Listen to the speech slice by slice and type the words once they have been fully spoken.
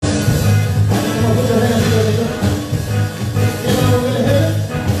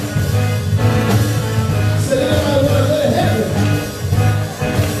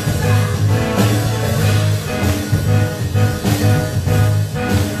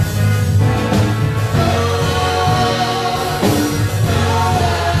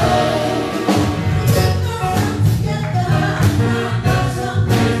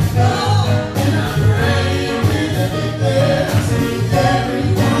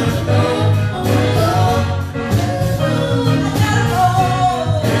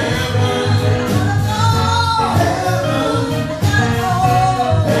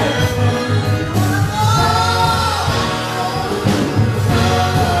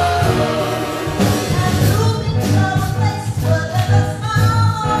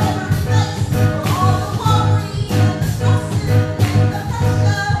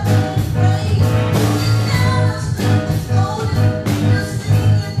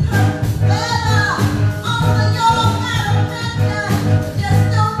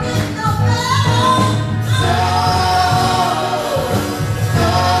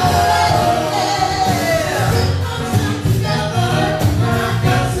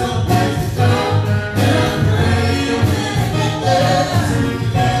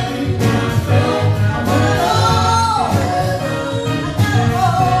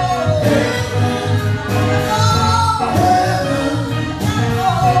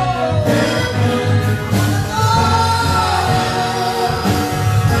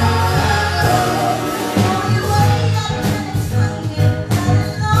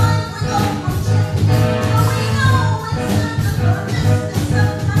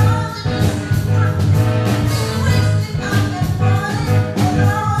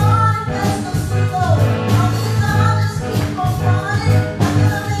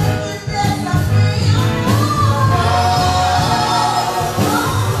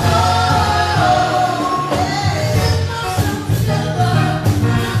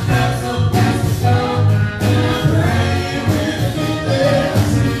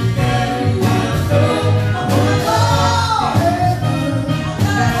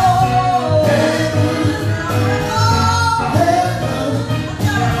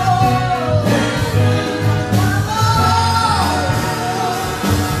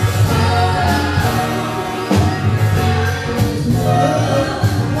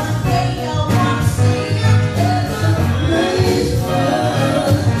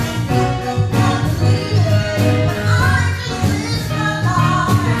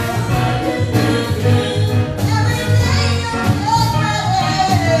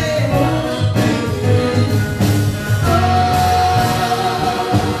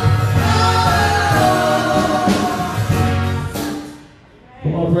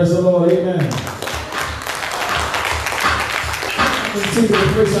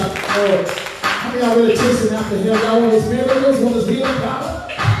How many of y'all really chasing after him? Y'all want his miracles? Want his healing power?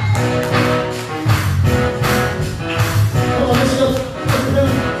 Come on, let's go. Let's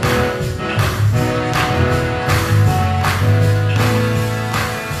go.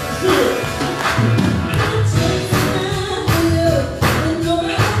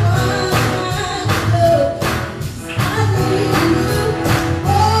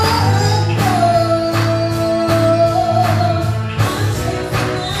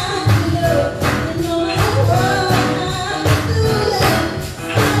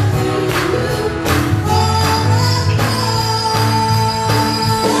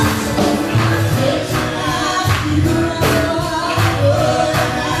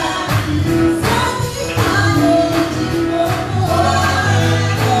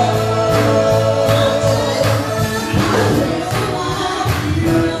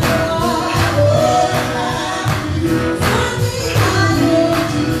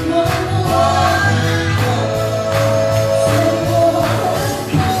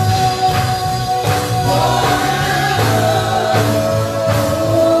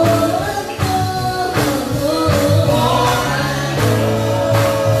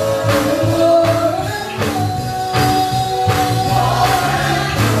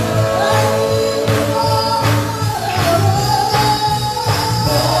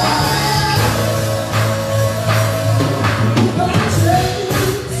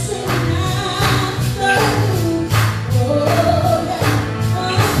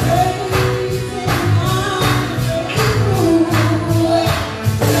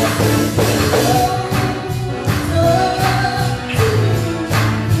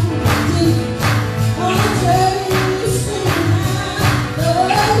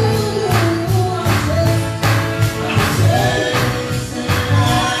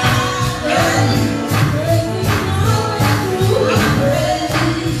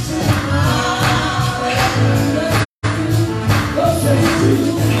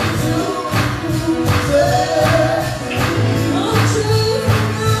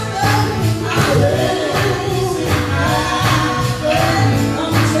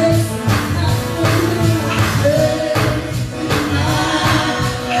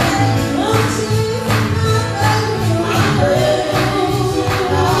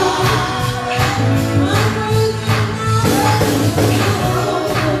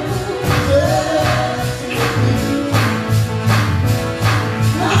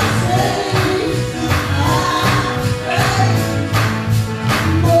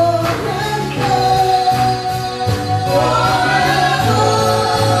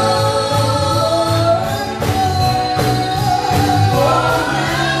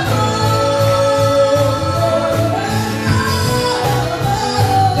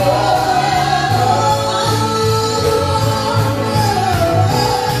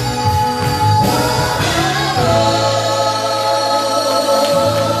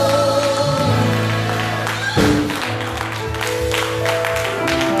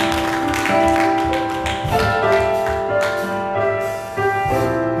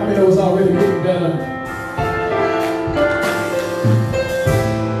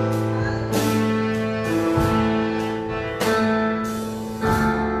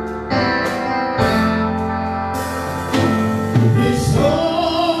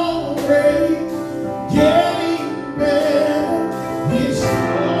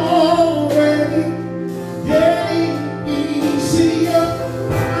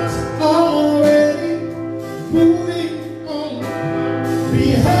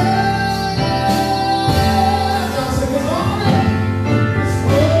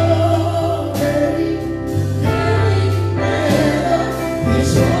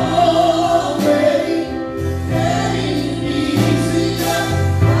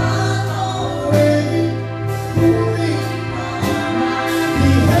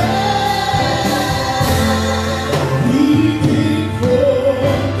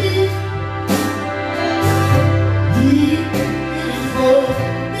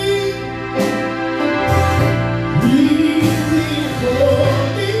 Me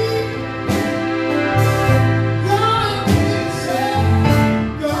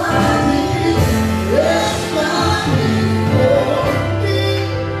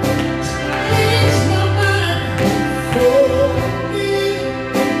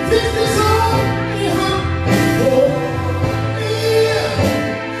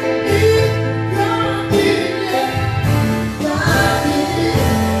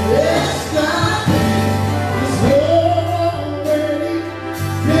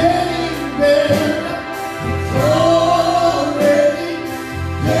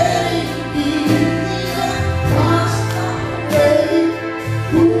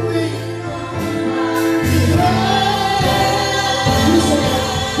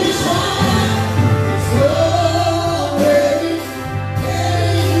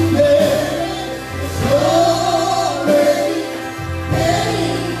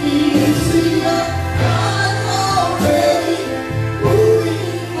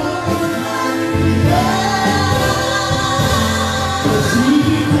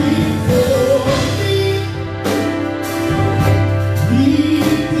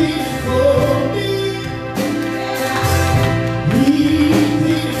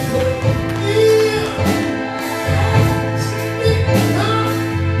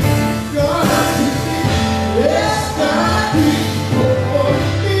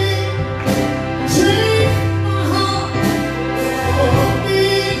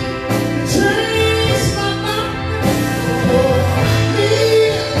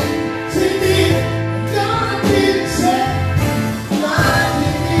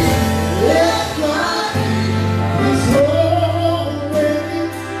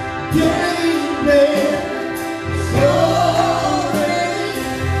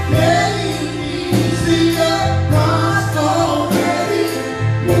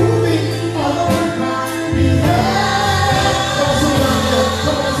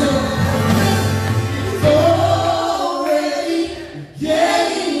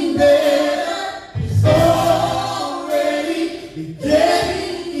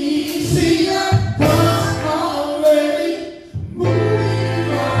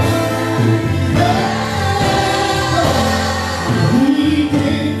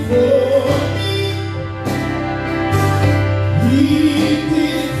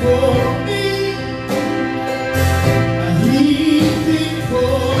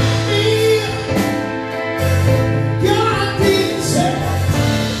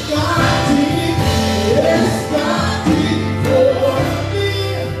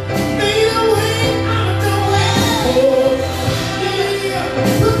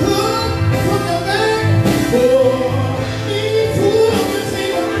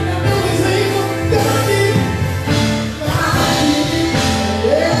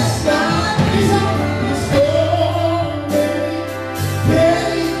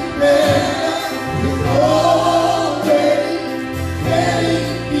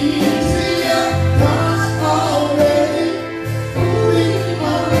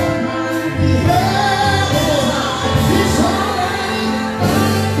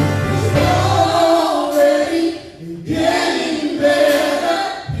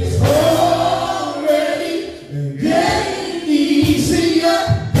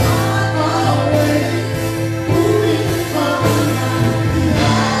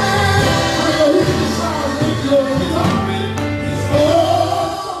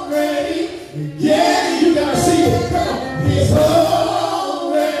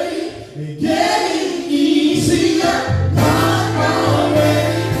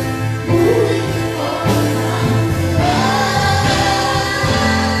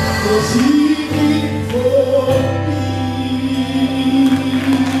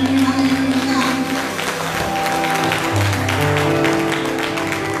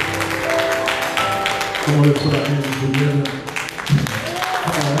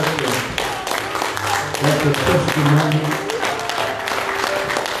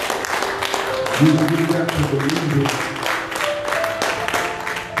We got to believe it.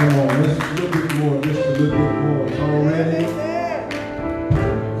 Come on, let's a little bit more, just a little bit more. It's already.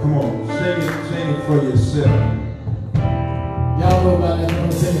 Come on, sing it for yourself. Y'all know about that. I'm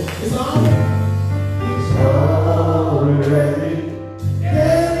gonna sing it. It's already. It's already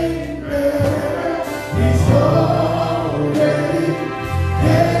getting better. It's already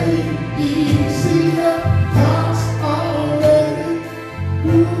getting easier. God's already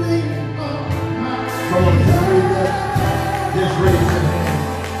moving on. Come on, just raise that. Just raise your hand.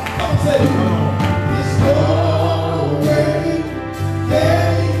 Come on, say it. Come on. It's already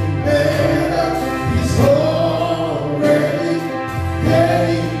getting better. It's already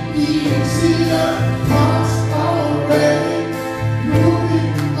getting easier. God's already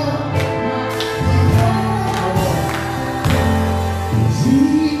moving on my behalf. He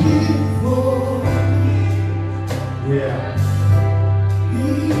did it for me. Yeah. He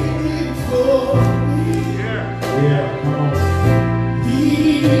did it for me. Yeah, come on. He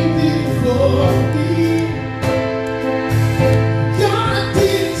did it for me. God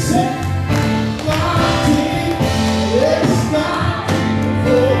did it. God did it. Yes, God did it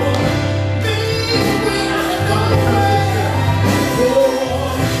for me. When I don't pray for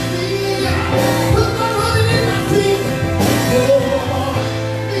me, I put my money in my feet. For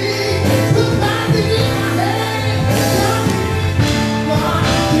me, put my feet in my hand. God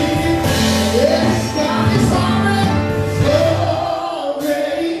did it. Yes, God is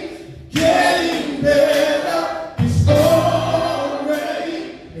already getting better. It's already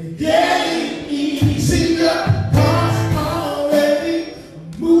getting easier. God's already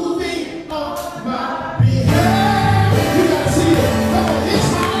moving on my behalf. You gotta see it. Come on,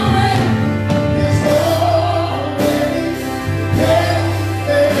 it's already getting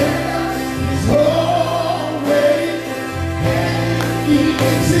better. It's already getting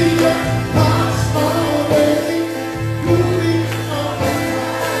easier. God's already moving on my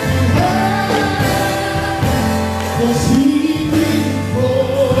behalf. 'Cause He did it for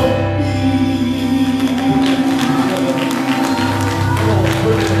me. Come on,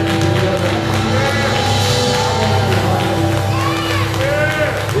 put your hands together.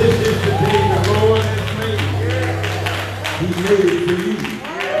 This is the day the Lord has made. He made it for you.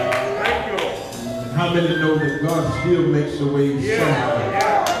 And how many know that God still makes a way somehow?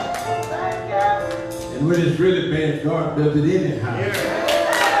 And when it's really bad, God does it anyhow.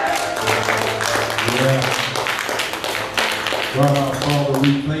 Yeah. God our Father,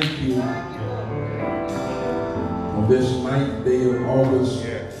 we thank you on this 9th day of August,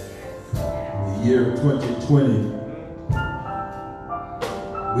 the year 2020.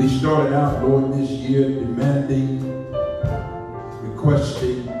 We started out, Lord, this year demanding,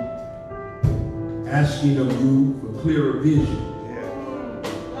 requesting, asking of you for clearer vision.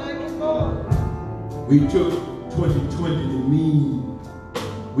 We took 2020 to mean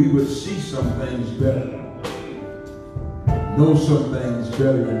we would see some things better, know some things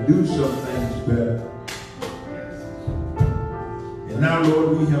better, and do some things better. And now,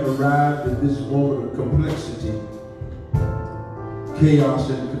 Lord, we have arrived at this moment of complexity, chaos,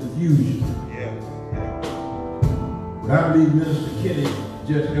 and confusion. But I believe Minister Kenny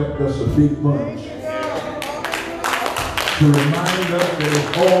just helped us a big bunch to remind us that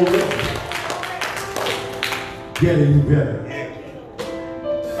it's already getting better.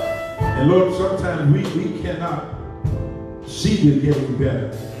 And Lord, sometimes we cannot see it getting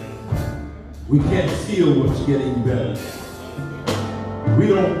better. We can't feel what's getting better. We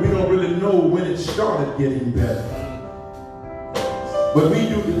don't really know when it started getting better. But we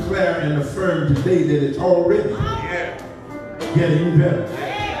do declare and affirm today that it's already getting better.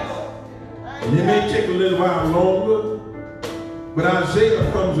 And it may take a little while longer, but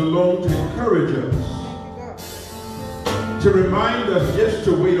Isaiah comes along to encourage us, to remind us just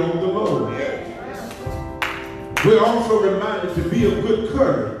to wait on the Lord. We're also reminded to be of good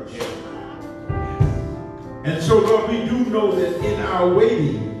courage. And so, Lord, we do know that in our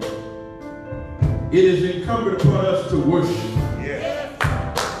waiting, it is incumbent upon us to worship.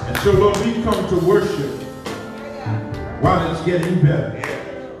 And so, Lord, we come to worship while it's getting better.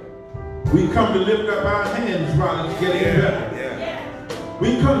 We come to lift up our hands while it's getting better.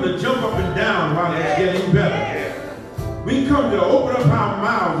 We come to jump up and down while it's getting better. We come to open up our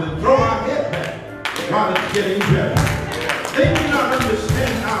mouths and throw our head back while it's getting better. They may not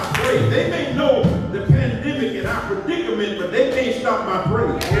understand our praise. They may know the pandemic and our predicament, but they can't stop my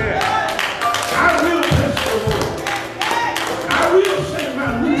praise. I will bless the Lord. I will sing my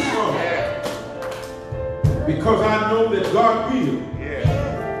new song. Because I know that God will.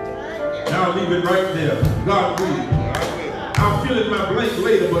 Now I'll leave it right there. God will. I'll fill in my blank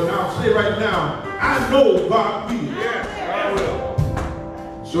later, but I'll say right now, I know God will. Yes, I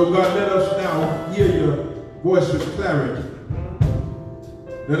will. So God, let us now hear your voice with clarity.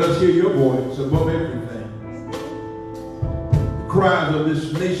 Let us hear your voice above everything. The cries of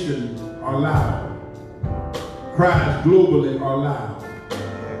this nation are loud. Cries globally are loud.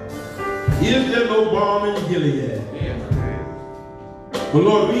 Is there no balm in Gilead? But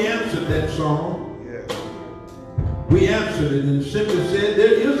Lord, we answered that song. We answered it and simply said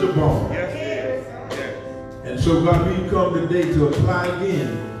there is a balm. And so God, we come today to apply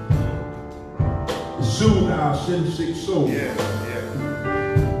again, to soothe our sin-sick soul.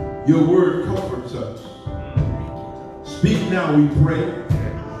 Your word comforts us. Speak now, we pray.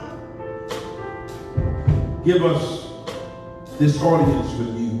 Give us this audience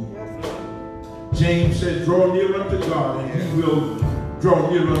with you. James said, draw near unto God, and he will draw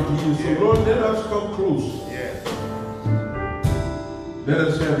near unto you. So Lord, let us come close. Let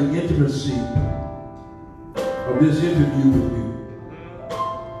us have the intimacy of this interview with you.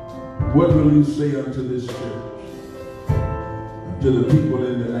 What will you say unto this church? To the people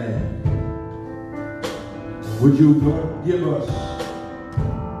in the land? Would you, Lord, give us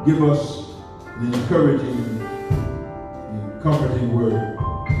an encouraging and comforting word.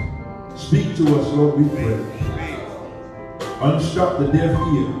 Speak to us, Lord, we pray. Unstop the deaf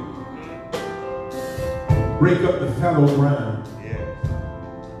ear. Break up the fallow ground.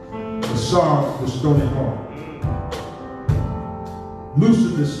 Massage the stony heart.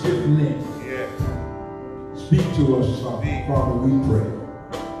 Loosen the stiff neck. Speak to us, Father, we pray.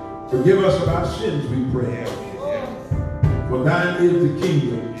 Forgive us of our sins, we pray. For thine is the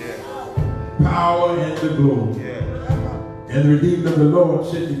kingdom, power, and the glory. And the redeemed of the Lord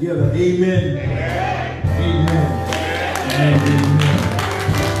said together, amen, amen, and amen.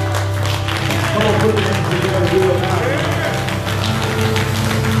 Come on, put your hands together, do it now.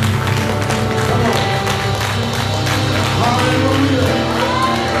 Come on. Hallelujah.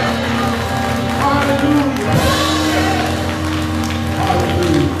 Hallelujah.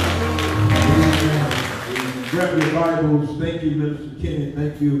 Hallelujah. Grab your Bibles. Thank you, Minister Kenny.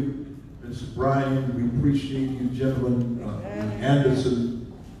 Thank you, Mr. Brian. We appreciate you, gentlemen.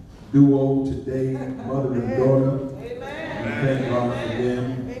 Anderson duo today, mother and daughter. We thank God for them.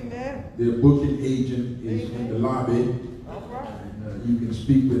 Their booking agent is in the lobby. And you can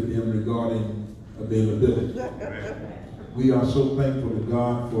speak with them regarding availability. We are so thankful to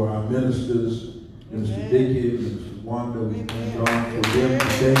God for our ministers, Mr. Dickey, Mr. Wanda. We thank God for them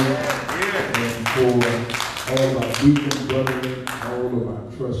today. And for all of our deacon brethren, all of our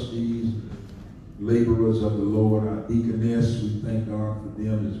trustees, laborers of the Lord, our deaconess, we thank God for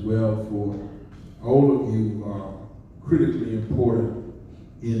them as well. For all of you are critically important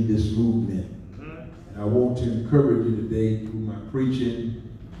in this movement. And I want to encourage you today through my preaching,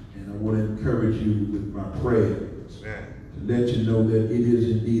 and I want to encourage you with my prayers to let you know that it is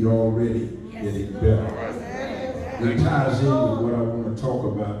indeed already getting better. It ties in with what I want to talk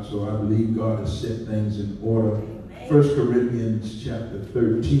about, so I believe God has set things in order. 1 Corinthians chapter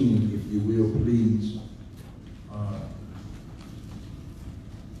 13, if you will, please.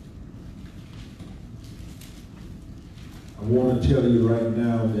 I want to tell you right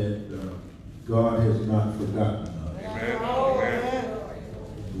now that God has not forgotten us. Amen.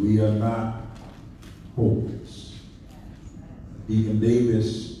 We are not hopeless. Deacon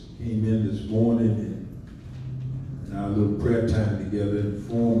Davis came in this morning and in our little prayer time together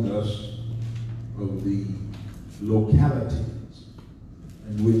informed us of the localities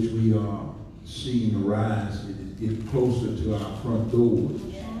in which we are seeing arise. It is getting closer to our front doors.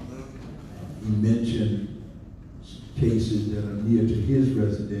 He mentioned cases that are near to his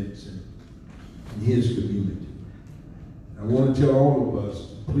residence and in his community. I want to tell all of us,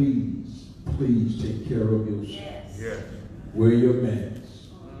 please take care of yourself. Yes. Wear your mask.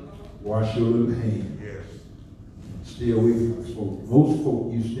 Wash your little hands. Yes. Stay away from folk. Most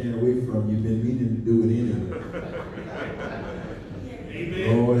folk you stand away from, you've been meaning to do it anyway.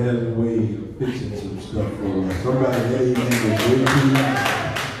 Lord has a way of fixing some stuff for us. Somebody that amen is way too much.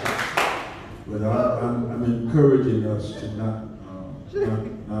 But I'm encouraging us to not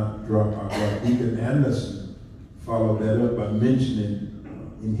drop our guard. Deacon Anderson followed that up by mentioning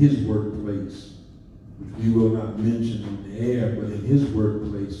in his workplace, which we will not mention on the air, but in his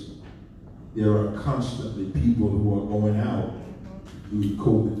workplace, there are constantly people who are going out due to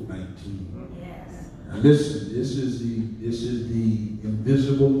COVID-19. Yes. Now listen, this is the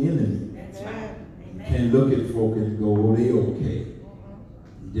invisible enemy. That's right. You can't look at folk and go, oh, they okay.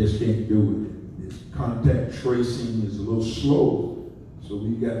 You just can't do it. This contact tracing is a little slow, so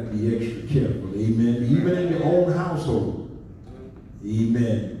we've got to be extra careful. Amen. Even in your own household,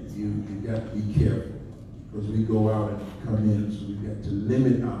 Amen. You got to be careful because we go out and come in, so we've got to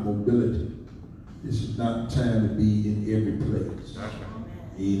limit our mobility. This is not the time to be in every place.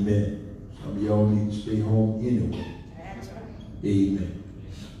 Amen. Some of y'all need to stay home anyway. Amen.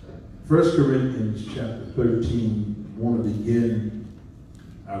 1 Corinthians chapter 13, I want to begin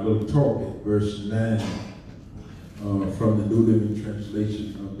our little talk at verse 9 from the New Living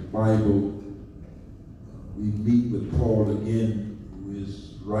Translation of the Bible. We meet with Paul again, who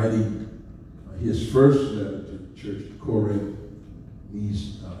is writing his first letter to the church of Corinth.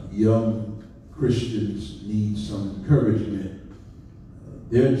 These young Christians need some encouragement.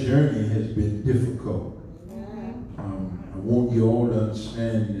 Their journey has been difficult. I want you all to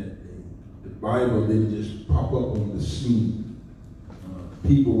understand that the Bible didn't just pop up on the scene.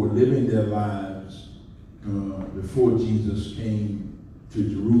 People were living their lives before Jesus came to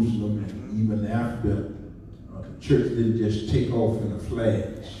Jerusalem, and even after. The church didn't just take off in a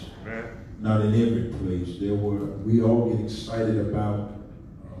flash. Not in every place. We all get excited about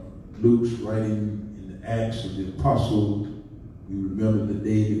Luke's writing in the Acts of the Apostles. We remember the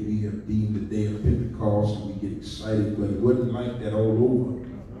day that we have deemed the day of Pentecost, and we get excited, but it wasn't like that all over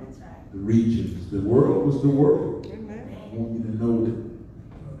the regions. The world was the world. I want you to know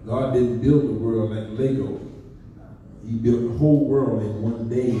that God didn't build the world like Lego. He built the whole world in one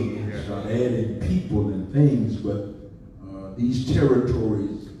day and started adding people and things, but these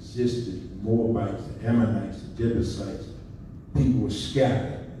territories existed. The Moabites, the Ammonites, the Jebusites, people were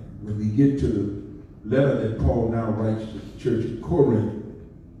scattered. When we get to the letter that Paul now writes to the church of Corinth,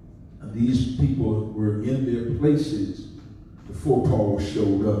 these people were in their places before Paul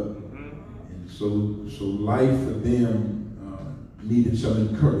showed up. And so life for them needed some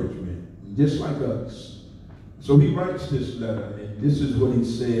encouragement, just like us. So he writes this letter, and this is what he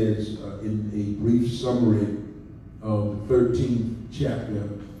says in a brief summary of the 13th chapter,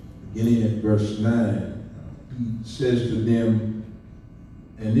 beginning at verse 9. He says to them,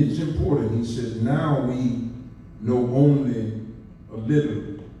 and it's important, he says, now we know only a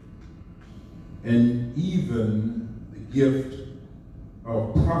little, and even the gift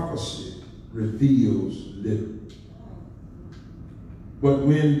of prophecy reveals little. But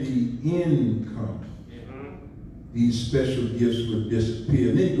when the end comes, these special gifts will disappear.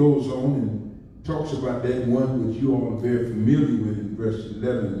 And it goes on and talks about that one which you all are very familiar with in verse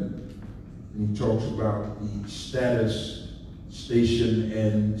 11. And he talks about the status, station,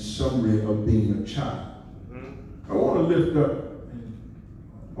 and summary of being a child. I want to lift up, and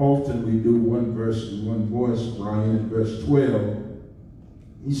often we do one verse in one voice, Brian, in verse 12.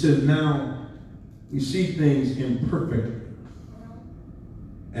 He says, now we see things imperfectly,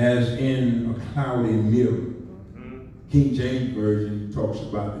 as in a cloudy mirror. King James Version talks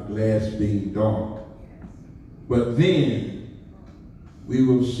about the glass being dark. But then we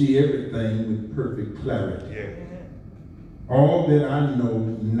will see everything with perfect clarity. Yeah. All that I know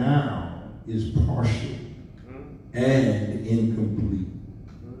now is partial and incomplete.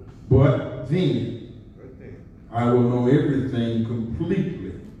 But then I will know everything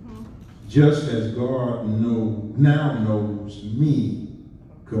completely, just as God now knows me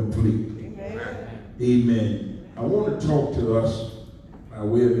completely. Amen. I want to talk to us by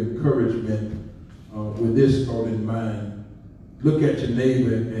way of encouragement with this thought in mind. Look at your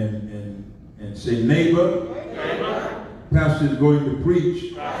neighbor and say, neighbor, pastor is going to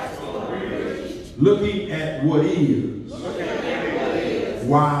preach. Looking at what is,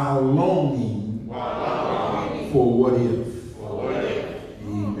 while longing for what if.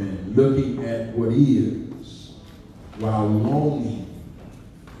 Amen. Looking at what is, while longing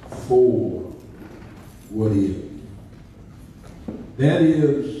for what if. That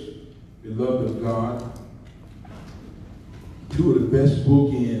is, beloved of God, two of the best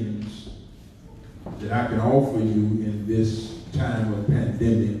bookends that I can offer you in this time of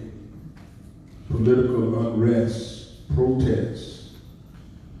pandemic, political unrest, protests,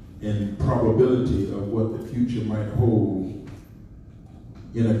 and probability of what the future might hold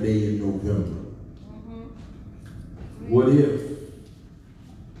in a day in November. What if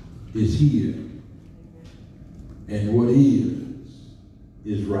is here, and what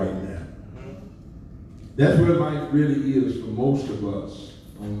is right now. That's where life really is for most of us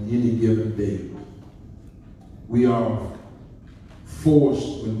on any given day. We are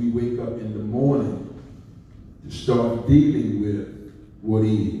forced when we wake up in the morning to start dealing with what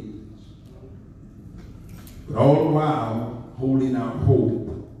is. But all the while holding out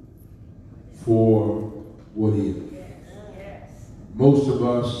hope for what is. Most of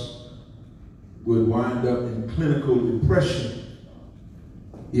us would wind up in clinical depression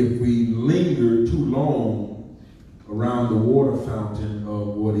if we linger too long around the water fountain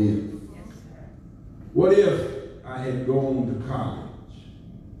of what if. What if I had gone to college?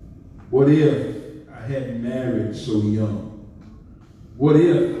 What if I hadn't married so young? What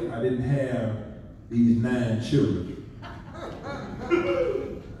if I didn't have these 9 children? I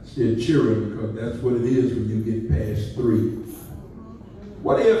said children because that's what it is when you get past 3.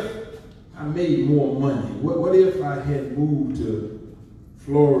 What if I made more money? What if I had moved to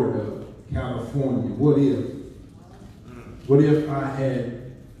Florida, California? What if I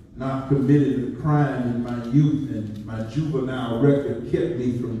had not committed a crime in my youth and my juvenile record kept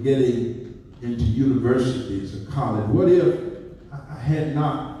me from getting into universities or college? What if I had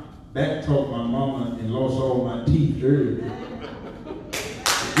not backtalked my mama and lost all my teeth early?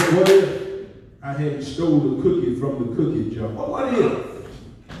 What if I hadn't stole a cookie from the cookie jar? What if?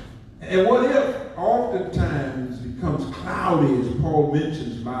 And what if oftentimes becomes cloudy, as Paul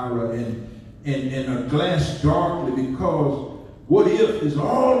mentions, Myra, and a glass darkly, because what if is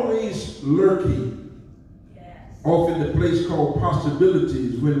always lurking off in the place called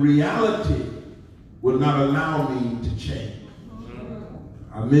possibilities when reality will not allow me to change.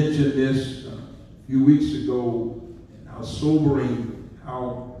 I mentioned this a few weeks ago, and how sobering,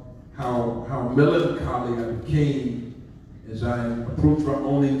 how melancholy I became as I approached my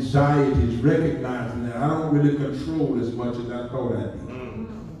own anxieties, recognizing that I don't really control as much as I thought I did.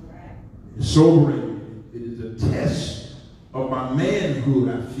 It's sobering. It is a test of my manhood,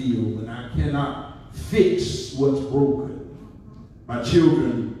 I feel, when I cannot fix what's broken. My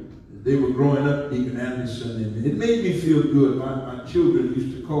children, they were growing up, Deacon Anderson, and it made me feel good. My children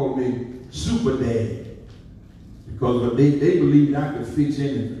used to call me Super Dad because they believed I could fix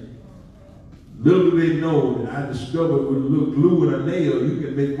anything. Little do they know that I discovered with a little glue and a nail, you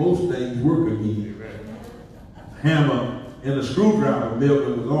can make most things work again. A hammer and a screwdriver,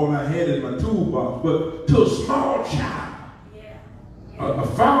 Melvin, was all I had in my toolbox. But to a small child, a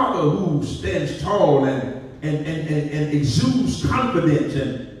father who stands tall and exudes confidence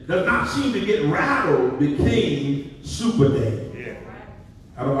and does not seem to get rattled became Super Dad. Yeah.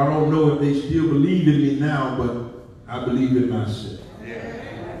 I don't know if they still believe in me now, but I believe in myself. Yeah.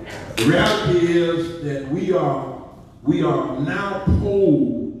 The reality is that we are now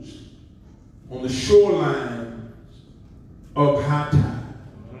posed on the shoreline of high tide.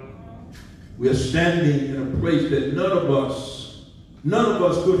 We are standing in a place that none of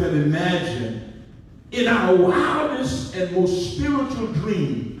us could have imagined in our wildest and most spiritual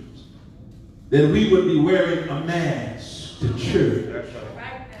dreams that we would be wearing a mask to church,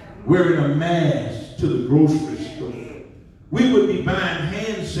 wearing a mask to the grocery store. We would be buying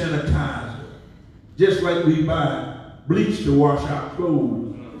hand sanitizer just like we buy bleach to wash our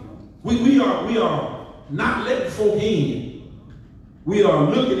clothes. We are not letting folk in. We are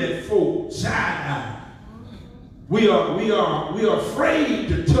looking at folk side-eye. We are afraid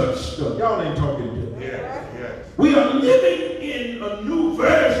to touch stuff. Y'all ain't talking to me. Yeah, yeah. We are living in a new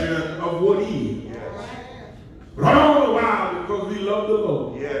version of what is. Yes. But all the while, because we love the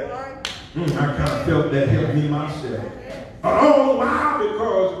Lord. Yeah. I kind of felt that helped me myself. All the while,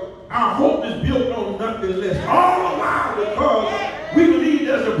 because our hope is built on nothing less. All the while, because we believe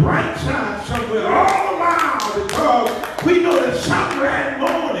there's a bright side somewhere. All the while, because we know that Sunday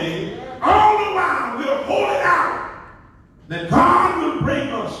morning, all the while, we're holding out that God will bring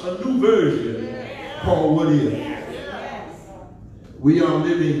us a new version called what is. We are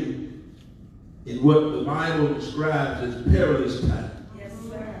living in what the Bible describes as perilous times.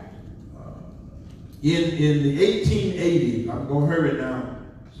 In the 1880s, I'm going to hurry now.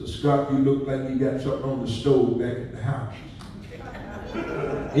 So Scott, you look like you got something on the stove back at the house.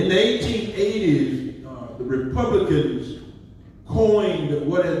 In the 1880s, the Republicans coined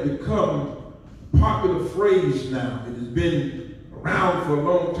what has become a popular phrase now. It has been around for a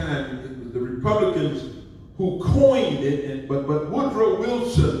long time. It was the Republicans who coined it, but Woodrow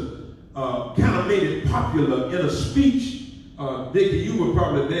Wilson kind of made it popular in a speech. Dickie, you were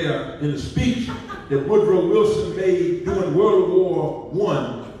probably there in a speech that Woodrow Wilson made during World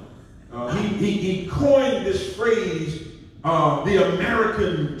War I. He coined this phrase, the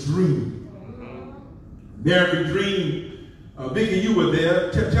American dream. American dream, Vicki, you were there.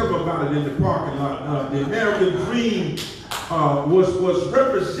 Tell them about it in the parking lot. The American dream was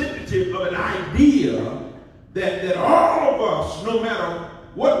representative of an idea that all of us, no matter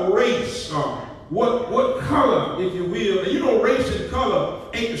what race or what color, if you will, and you know race and color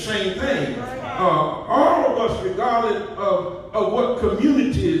ain't the same thing. All of us, regardless of what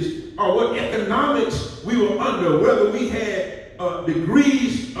communities or what economics we were under, whether we had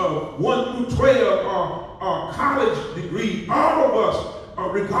degrees of 1 through 12 or college degrees, all of us,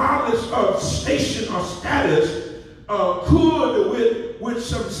 regardless of station or status, could, with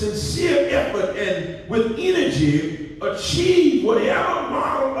some sincere effort and with energy, achieve whatever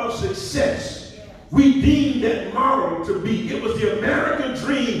model of success we deemed that model to be. It was the American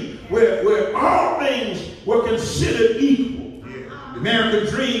dream where all things were considered equal. The American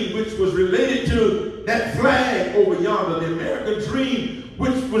dream, which was related to that flag over yonder, the American dream,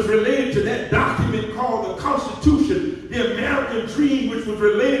 which was related to that document called the Constitution, the American dream, which was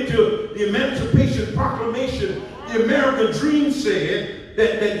related to the Emancipation Proclamation. The American dream said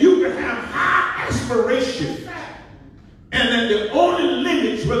that you could have high aspirations and that the only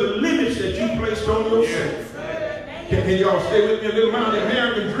limits were the limits that you placed on yourself. Can y'all stay with me a little while? The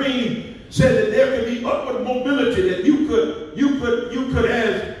American dream said that there could be upward mobility, that you could,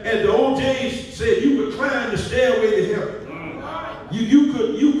 as the OJs said, you could climb the stairway to heaven. You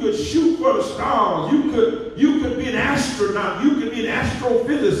could shoot for the stars. You could be an astronaut. You could be an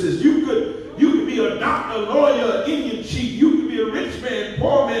astrophysicist. You could be a doctor, lawyer, Indian chief. You could be a rich man,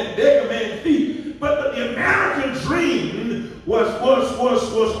 poor man, beggar man, thief. But the American dream was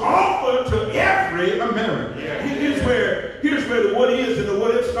offered to every American. Here's where the what is and the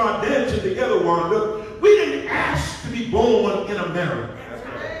what if start dancing together, Wanda. We didn't ask to be born in America.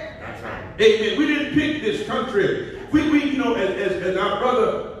 That's right. Amen. We didn't pick this country. We as our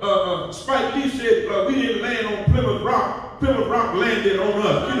brother Spike Lee said, we didn't land on Plymouth Rock. Plymouth Rock landed on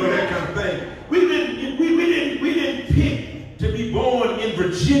us. You know, that kind of thing. We didn't pick to be born in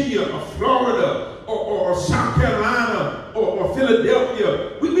Virginia or Florida or South Carolina or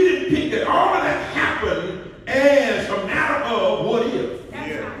Philadelphia. We didn't pick that. All of that happened as a matter of what if.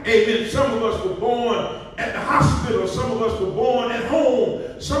 Amen. Some of us were born at the hospital. Some of us were born at home.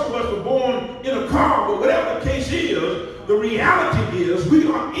 Some of us were born in a car. But whatever the case is, the reality is we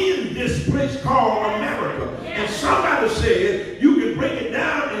are in this place called America. And somebody said, you can break it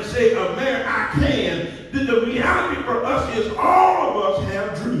down and say, America, I can. The reality for us is all of us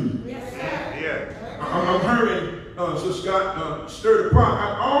have dreams. I'm hearing Sir Scott stir the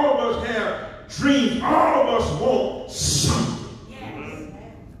pot. All of us have dreams. All of us want something.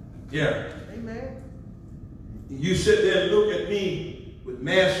 Yeah. Amen. You sit there and look at me with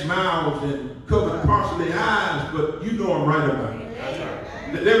masked mouths and covered partially eyes, but you know I'm right about it.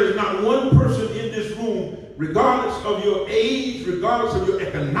 There is not one person in this room, regardless of your age, regardless of your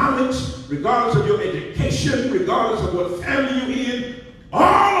economics, regardless of your education, regardless of what family you're in,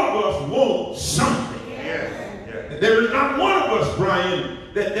 all of us want something. There is not one of us, Brian,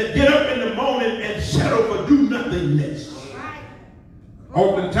 that get up in the morning and settle for do nothingness.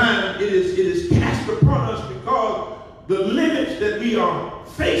 Oftentimes it is cast upon us because the limits that we are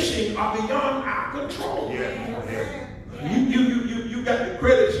facing are beyond our control. You got the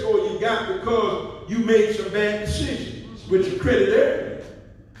credit score you got because you made some bad decisions with your credit area.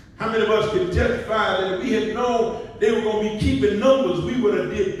 How many of us can testify that if we had known they were going to be keeping numbers, we would have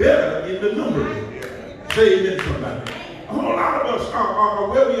did better in the numbers? Say amen, somebody. A whole lot of us are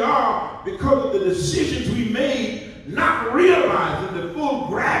where we are because of the decisions we made, not realizing the full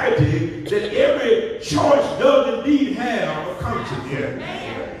gravity that every choice does indeed have a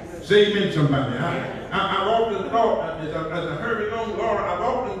consequence. Say amen, somebody. I've often thought, as I hurry along, Laura, I've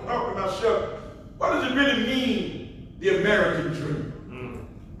often thought to myself, what does it really mean, the American dream?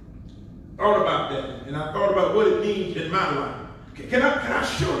 Thought about that, and I thought about what it means in my life. Can I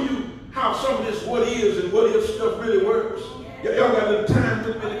show you how some of this what is and what if stuff really works? Y'all got a little time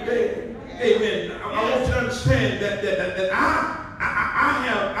with me today? Amen. I want you to understand that I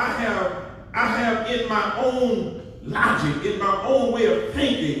have in my own logic, in my own way of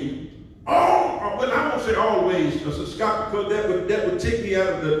thinking, well, I won't say always, Mr. Scott, because that would take me out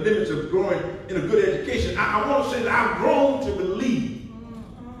of the limits of growing in a good education. I want to say that I've grown to believe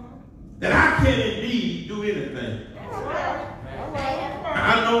that I can indeed do anything.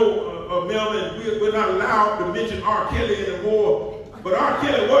 I know, Melvin, we're not allowed to mention R. Kelly anymore, but R.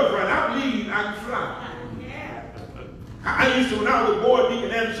 Kelly was right. I believe I can fly. I used to, when I was a boy,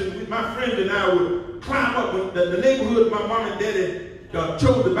 Deacon Anderson, my friends and I would climb up with the neighborhood my mom and daddy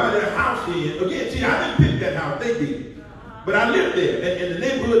chose to buy their house in. Again, see, I didn't pick that house, they did. But I lived there, and the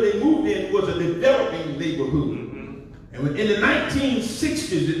neighborhood they moved in was a developing neighborhood. And in the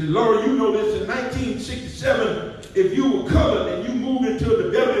 1960s, and Laura, you know this, in 1967, if you were colored and you moved into a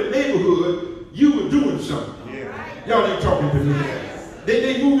developing neighborhood, you were doing something. Y'all ain't talking to me.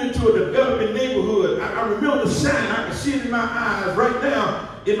 They moved into a developing neighborhood. I remember the sign. I can see it in my eyes right now.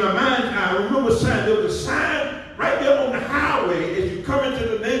 In my mind's eye, I remember the sign. There was a sign right there on the highway as you come into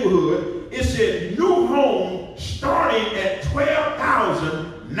the neighborhood. It said, new home starting at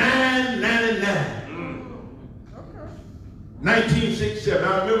 $12,999. 1967. I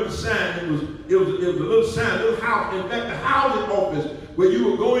remember the sign. it was a little sign, a little house. In fact, the housing office where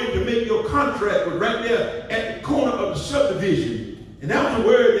you were going to make your contract was right there at the corner of the subdivision. And that was a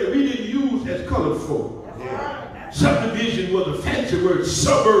word that we didn't use as colored folk. Yeah. Subdivision was a fancy word.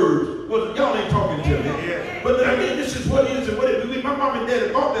 Suburbs was, y'all ain't talking to me. Yeah. But again, this is what it is and what it is. My mom and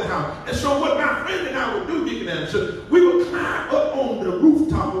dad bought that house. And so what my friend and I would do, Deacon Anderson, we would climb up on the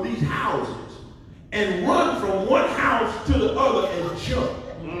rooftop of these houses and run from one house to the other and jump.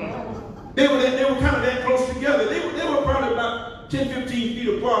 They were kind of that close together. They were probably about 10, 15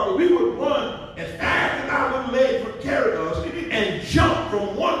 feet apart, but we would run as fast as our little legs would carry us and jump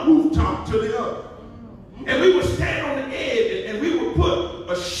from one rooftop to the other. And we would stand on the edge and we would put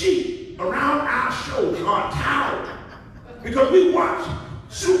a sheet around our shoulders, or a towel, because we watched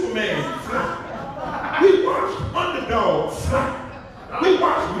Superman fly. We watched Underdog fly. We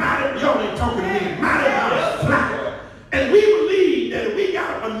watched Mighty, y'all ain't talking to me, Mighty Mouse fly. And we believed that if we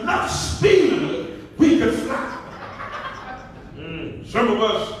got enough speed, we could fly. Some of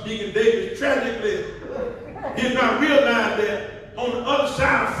us, Deacon Davis, tragically did not realize that on the other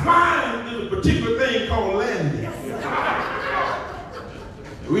side of flying is a particular thing called landing.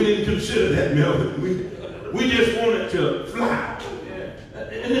 We didn't consider that, Melvin. We just wanted to fly.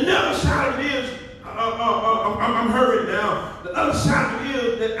 And the other side of it is, I'm hurrying now. The other side of it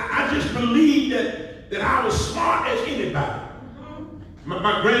is that I just believed that I was smart as anybody.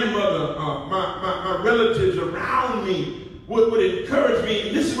 My grandmother, my relatives around me would encourage me,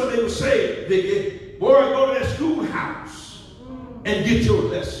 and this is what they would say, Vicky, boy, go to that schoolhouse and get your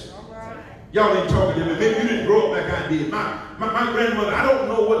lesson. Y'all ain't talking to me. Maybe you didn't grow up like I did. My grandmother, I don't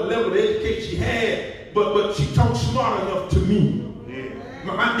know what level of education she had, but she talked smart enough to me.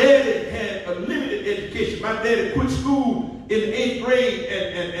 My daddy had a limited education. My daddy quit school in the 8th grade,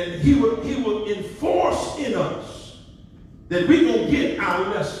 and he would enforce in us that we gonna get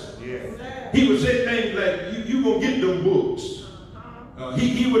our lesson. Yeah. He would say things like, you gonna get them books.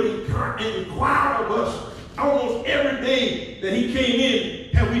 He would inquire of us almost every day that he came in,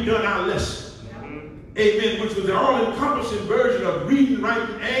 have we done our lesson? Amen, which was an all-encompassing version of reading,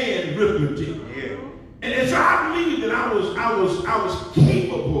 writing, and arithmetic. Yeah. And so I believe that I was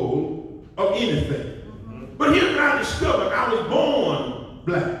capable of anything. But here's what I discovered. I was born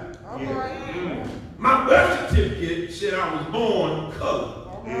black. Yeah. My birth certificate said I was born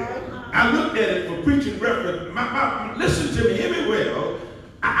colored. Yeah. I looked at it for preaching reference. Listen to me, hear me well.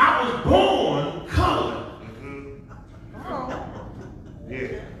 I was born colored.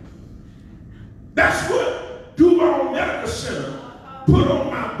 Yeah. That's what Duval Medical Center put on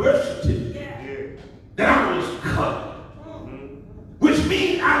my birth certificate. That I was colored. Which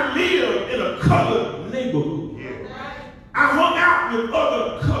means I lived in a colored neighborhood. I hung out with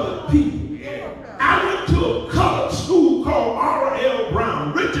other colored people. I went to a colored school called R.L.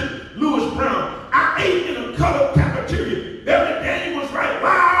 Brown, Richard Lewis Brown. I ate in a colored cafeteria. Every day was right.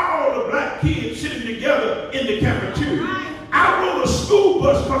 Why are all the black kids sitting together in the cafeteria? I rode a school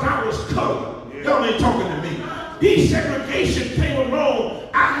bus because I was colored. Y'all ain't talking to me. Desegregation came along.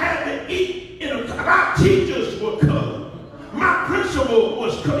 I had to eat in a colored. Our teachers were colored. My principal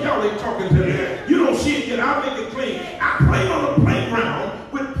was colored. Y'all ain't talking to me. You don't see it yet. I'll make it clean. I played on a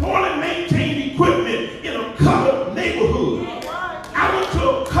playground with poorly maintained equipment in a colored neighborhood. I went to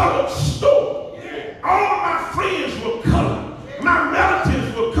a colored store. All of my friends were colored. My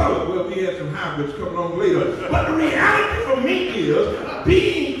relatives were colored. Well, we had some hybrids coming on later. But the reality for me is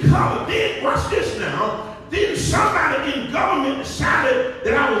being colored. Then, watch this now. Then somebody in government decided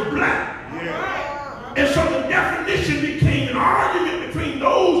that I was black. And so the definition became an argument between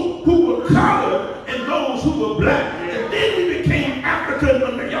those who were colored and those who were black. And then we became African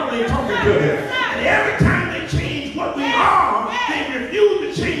American. Y'all ain't talking to me. And every time they change what we are, they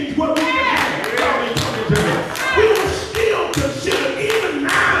refuse to change what we have. Y'all ain't talking to me. We will still consider, even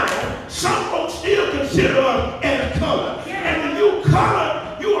now, some folks still consider us as colored. And when you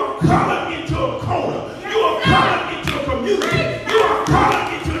colored, you are colored into a corner. You are colored into a community. You are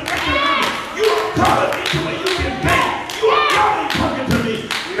colored into an economic. You are colored into where you can bank. You are colored talking to me.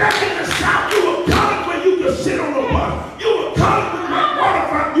 Back in the South, you were colored where you could sit on a bus. You were colored with what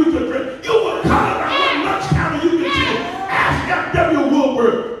waterfront you could drink. You were colored by what lunch counter you could sit. Ask F.W.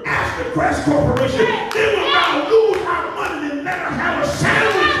 Woodward. Ask the Crest Corporation. They would rather lose our money than let us have a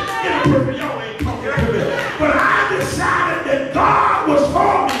sandwich in a perfect. Y'all ain't talking to me. But I decided that God was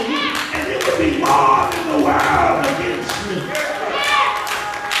for me and it would be more than the world against me.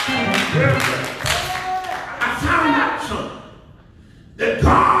 I found out something. That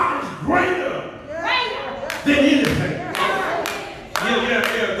God is greater than anything.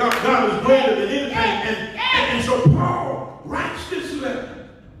 God is greater than anything. And so Paul writes this letter.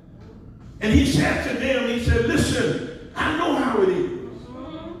 And And he said to them, he said, listen, I know how it is.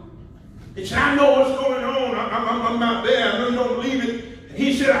 He said, I know what's going on. I'm not there. I know you don't believe it.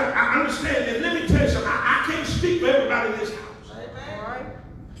 He said, I understand that. Let me tell you something. I can't speak for everybody in this house.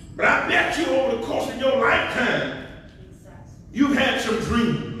 But I bet you over the course of your lifetime, you've had some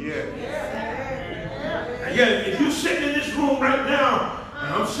dreams. Yeah, if you're sitting in this room right now,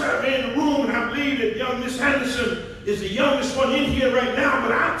 and I'm serving in the room, and I believe that young Miss Anderson is the youngest one in here right now,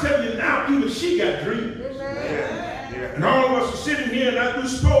 but I'll tell you now, even she got dreams. And all of us are sitting here, and I do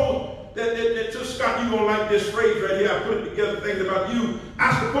suppose that just Scott, you're going to like this phrase right here. I put it together thinking about you.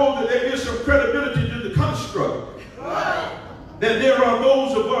 I suppose that there is some credibility to the construct. That there are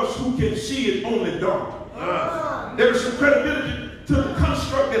those of us who can see it only dark. There is some credibility to the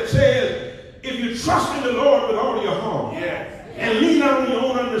construct that says, if you trust in the Lord with all your heart, and lean not on your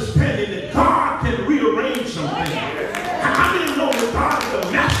own understanding, that God can rearrange something. How many know that God is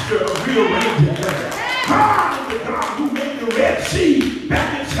the master of rearranging things? God is the God who made the Red Sea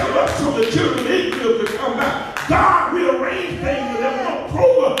back and tell us so the children of Israel could come back. God rearranged things where there was no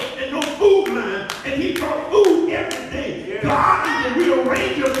Kroger and no food line, and he brought food every day. God is the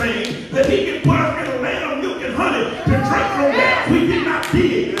rearranger thing that he can put us in a land of milk and honey to drink from wells we did not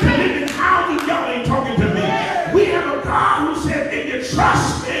dig, to live in houses. Y'all ain't talking to me. We have a God who said, if you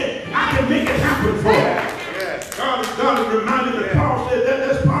trust me, I can make it happen for you. God is reminding me. Paul said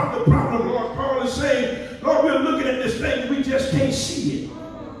that's part of the problem, Lord. Paul is saying, Lord, we're looking at this thing, we just can't see it.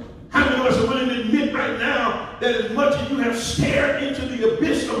 How many of us are willing to admit right now that as much as you have stared into the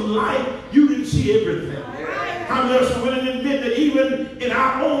abyss of life, you didn't see everything? How many of us are willing to admit that even in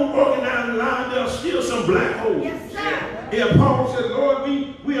our own organized life, there are still some black holes? Yeah, Paul said, Lord,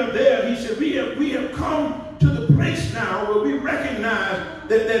 we are there. He said, we have come to the place now where we recognize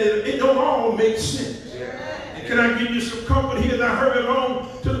that it don't all make sense. And can I give you some comfort here as I hurry along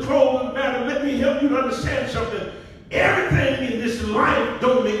to the close of the matter? Let me help you to understand something. Everything in this life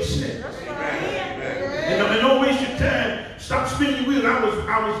don't make sense. And don't waste your time. Stop spinning your wheels.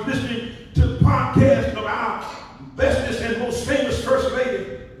 I was listening to the podcast of our bestest and most famous First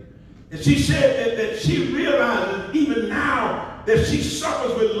Lady. And she said that she realizes even now that she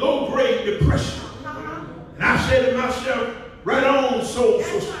suffers with low-grade depression. And I said to myself, right on, so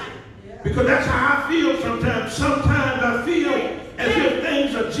because that's how I feel sometimes. Sometimes I feel as if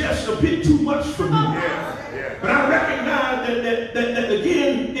things are just a bit too much for me. But I recognize that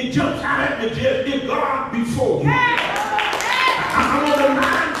again, it jumps out at me just if God before you. I'm on the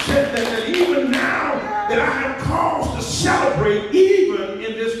mindset that even now that I have cause to celebrate even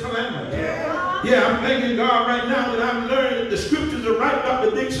in this calamity. Yeah, I'm thanking God right now that I've learned that the scriptures are right,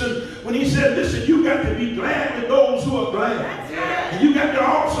 Dr. Dixon, when he said, listen, you got to be glad with those who are glad. And you got to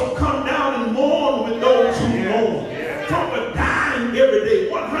also come down and mourn with those who mourn. Folk are dying every day.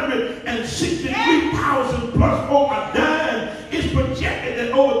 163,000 plus folk are dying. It's projected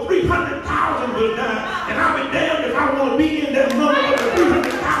that over 300,000 will die. And I'll be damned if I want to be in that number of the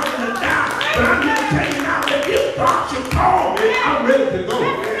 300,000 that die. But I'm here to tell you now that if God should call me, I'm ready to go.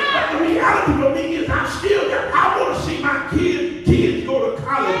 But the reality for me is I want to see my kids go to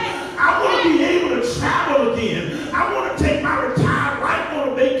college. I want to be able to travel again. I want to take my retired wife on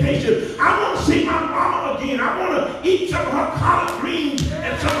a vacation. I want to see my mama again. I want to eat some of her collard greens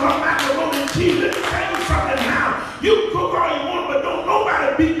and some of her macaroni and cheese. Let me tell you something now. You cook all you want, but don't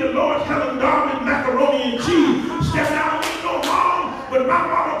nobody beat the Lord's Helen Darwin macaroni and cheese. Step down, ain't no harm, but my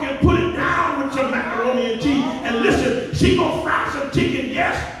mama can put it down with some macaroni and cheese. And listen, she gonna fry some chicken,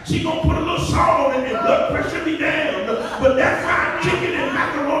 yes. She gonna put a little salt on it and blood pressure be down. But that fried chicken and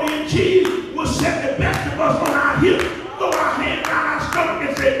macaroni and cheese will set the best of us on our hips, throw our hand down our stomach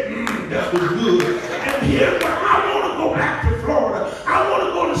and say, that was good. And here's where I want to go back to Florida. I want to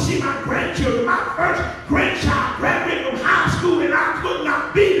go to see my grandchildren. My first grandchild graduated from high school and I could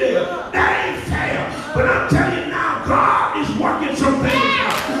not be there. That ain't fair. But I'm telling you now, God is working some things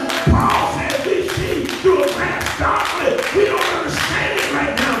out. Paul said we see through a glass darkly. We don't understand it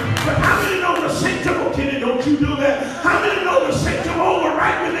right now. But how many know the saints of Kenny, don't you do that? How many know the saints of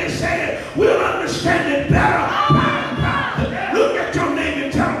overright when they say it? We'll understand it better. Look at your neighbor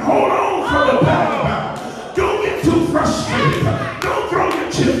and tell them, hold on for the battle. Don't get too frustrated. Don't throw your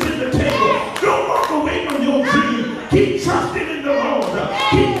chips in the table. Don't walk away from your dream. Keep trusting in the Lord.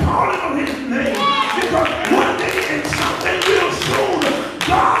 Keep calling on his name. Because one day and something real soon,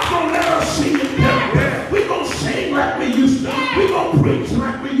 God's going to let us see it better. We're going to sing like we used to. We're going to preach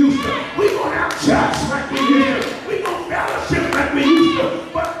like we used to. We're going to have church like we used to. We're going to fellowship like we used to.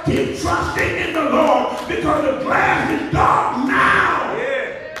 But keep trusting in the Lord because the glass is dark now.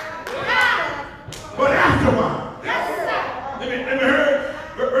 But afterward, let me hear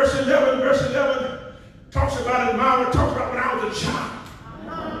verse 11, verse a child.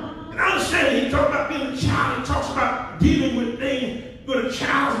 And I understand he talks about being a child. He talks about dealing with things with a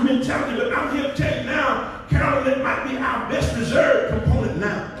child's mentality. But I'm here to tell you now, Carolyn, that might be our best reserved component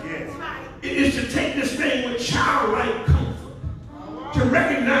now. Yes. It is to take this thing with childlike comfort. To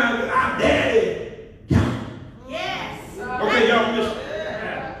recognize that our daddy got it. Yes. Okay, y'all, listen.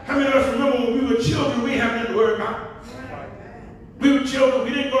 How many of us remember when we were children, we had nothing to worry about? We were children,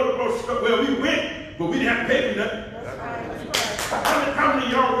 we didn't go to the grocery store. Well, we went, but we didn't have to pay for nothing. How many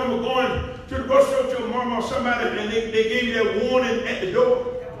of y'all remember going to the grocery store with your mama or somebody and they gave you that warning at the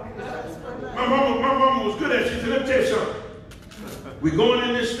door? My mama was good at it. She said, let me tell you something. We going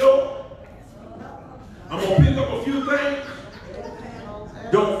in this store. I'm going to pick up a few things.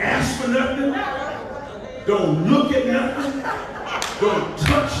 Don't ask for nothing. Don't look at nothing. Don't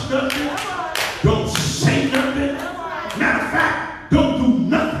touch nothing. Don't say nothing. Matter of fact, don't do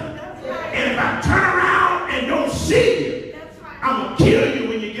nothing. And if I turn around and don't see you, I'm going to kill you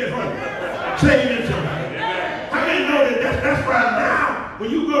when you get home. Say it to somebody. How many know that that's why now,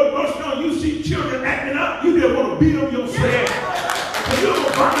 when you go to the grocery store and you see children acting up, you just want to beat them yourself. But you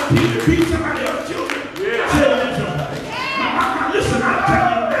don't volunteer to beat somebody else's children. Say it to somebody. Now, listen,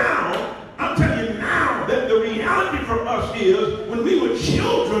 I'm telling you now that the reality for us is when we were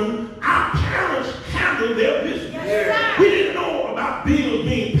children, our parents handled their business. We didn't know about bills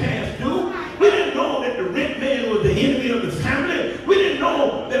being passed due. We didn't know that the rent man was the enemy of the family. We didn't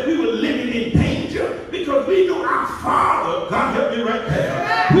know that we were living in danger because we knew our Father, God help me right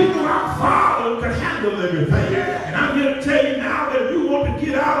there. We knew our Father could handle everything. And I'm here to tell you now that if you want to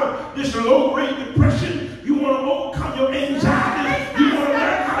get out of this low-grade depression, you want to overcome your anxiety, you want to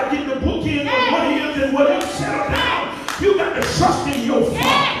learn how to get the book in of what is and what is settled down, you got to trust in your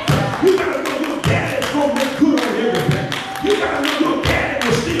Father. You got to know your daddy's going to make good on everything. You got to know your daddy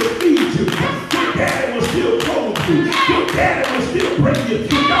will still feed you. Your daddy will still clothe you. Your daddy will still bring you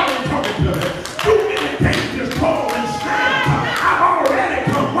through. Y'all ain't talking to me. Too many things just call and stand. I've already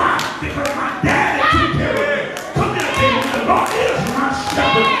come. Why? Because my daddy took care of me. Come here, baby. The Lord is my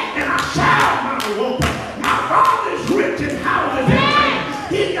shepherd, and I shall not want. My Father is rich in houses and land.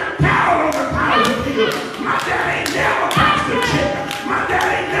 He got power on the powers of healers. My daddy ain't never passed a check. My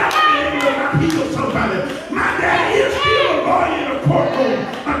daddy ain't never been able to heal somebody. My daddy is still a lawyer in a courtroom,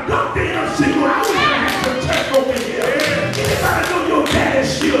 a doctor in a single. I wish I had some church over here. Anybody know your daddy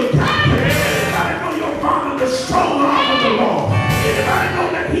still got it? Anybody know your father the strong arm of the law? Anybody know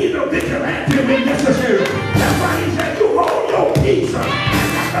that he's a vigilante when necessary? That's why he said, you hold your peace and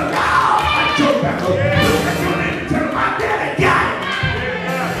that's the law at your battle. Look at your name and tell him, my daddy got it.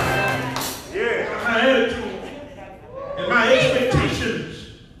 My attitude and my expectations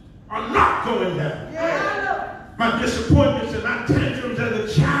are not going down. My disappointments and my tantrums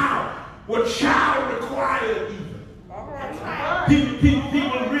as a child were child required even.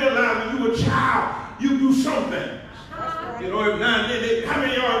 People realize when you were a child, you do some things. You know, every now and then, how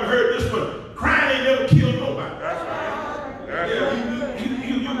many of y'all have heard this one? Crying ain't never killed nobody.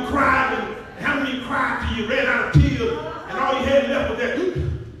 You cried, and how many cried till you ran out of tears, and all you had left was that.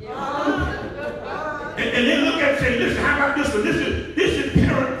 And they look at it and say, listen, how about this one? This is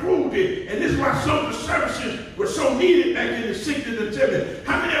parent cruelty. And this is why social services were so needed back in the 60s and 70s.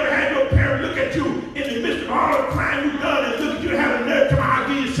 How many ever had your parent look at you in the midst of all the crime you've done and look at you and have a nerve to I'll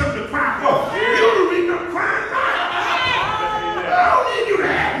give you something to cry for? You don't read no crime. I don't need you to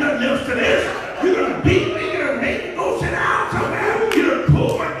add nothing else to this. You're going to beat me. You're going to make me go sit down somewhere. You're going to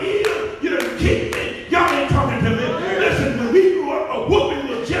pull my ear. You're going to kick me. Y'all ain't talking to me. Listen, when we grew up, a whooping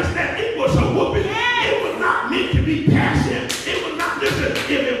was just that. It was a whooping. It was not meant to be passive. It was not, listen, if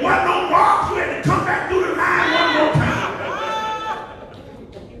it wasn't no marks, we had to come back through the line one more time.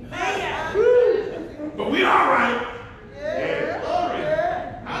 But we all right.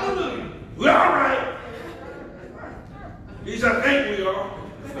 We're all right. At least I think we are.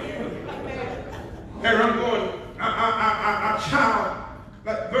 And I'm going, our child,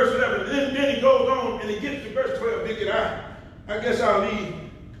 like verse 11. Then he goes on and he gets to verse 12. Big I guess I'll leave.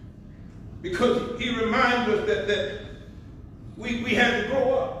 Because he reminds us that we had to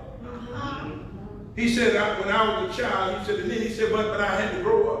grow up. He said, when I was a child, he said, and then he said, but I had to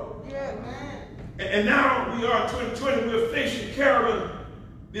grow up. Yeah, man. And now we are 2020, we're facing Carolyn,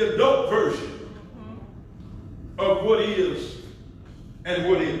 the adult version of what is and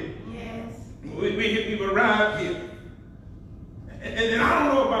what isn't. Yes. We've arrived here. And then I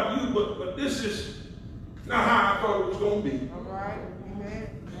don't know about you, but this is not how I thought it was going to be. All right. Amen.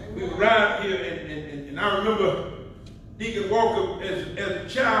 We arrived here, and I remember Deacon Walker as a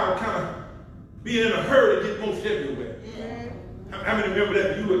child kind of being in a hurry to get most everywhere. Yeah. How many remember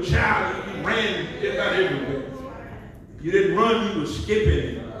that you were a child and you ran just about everywhere? You didn't run, you were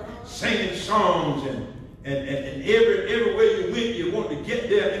skipping and singing songs, and everywhere you went, you wanted to get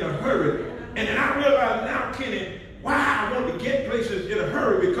there in a hurry. And then I realized now, Kenny, why I want to get places in a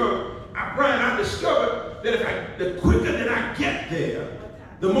hurry, because Brian, I discovered that the quicker that I get there,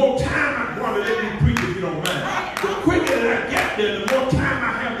 the more time I want to let me preach, if you don't mind. The quicker that I get there, the more time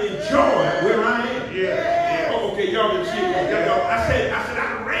I have to enjoy where I am. Yeah. Oh, okay, y'all didn't see it. I said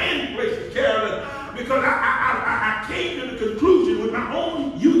I ran places, Carolyn, because I came to the conclusion with my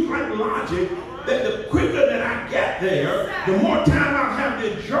own youth-like logic that the quicker that I get there, the more time I'll have to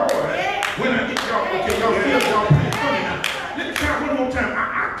enjoy when I get y'all. Okay, y'all feel y'all pretty funny now. Let me try one more time.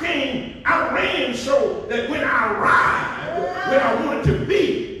 I ran so that when I arrived where I wanted to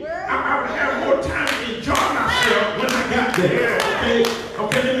be, I would have more time to enjoy myself when I got there.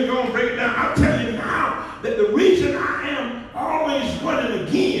 Okay, let me go and break it down. I'll tell you now that the reason I am always running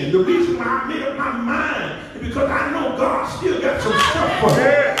again, the reason why I made up my mind is because I know God still got some stuff for me.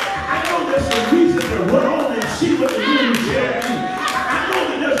 I know there's some reason to run on and see what the news tells me. I know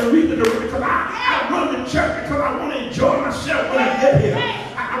that there's a reason to run, because I run the church because I want to enjoy myself when I get here.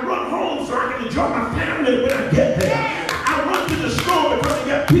 I run home so I can enjoy my family when I get there. I run to the store because they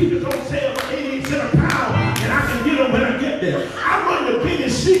got pizzas on sale for 88 cents a pound, and I can get them when I get there. I run to Penny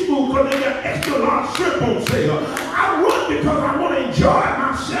Seafood because they got extra large shrimp on sale. I run because I want to enjoy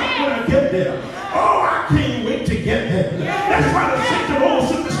myself when I get there. Oh, I can't wait to get there. That's why the saints of old,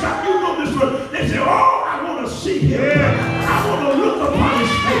 Sister Scott, you know this one. They say, oh, I want to see him. I want to look upon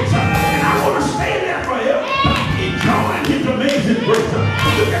his face. And I want to stay there forever, enjoying his amazing grace.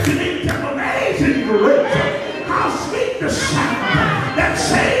 Look at the name, amazing grace. How sweet the sound that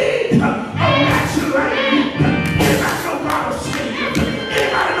saved a wretch like me. Anybody know God will save you?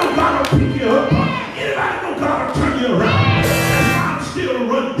 Anybody know God will pick you up? Anybody know God will turn you around? That's why I'm still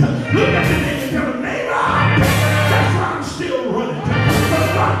running. Look at the name and tell them, neighbor, that's why I'm still running. Because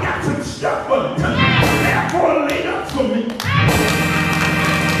God got some stuff for me. Therefore, laid up for me.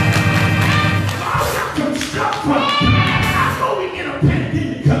 God got some stuff for me. I know we in a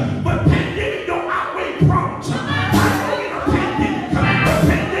pandemic, but pandemic don't outweigh problems. I know we in a pandemic, but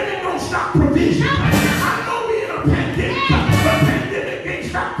pandemic don't stop provision. I know we in a pandemic, but pandemic ain't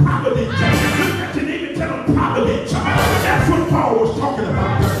stop providence. Look at your neighbor and tell them providence. That's what Paul was talking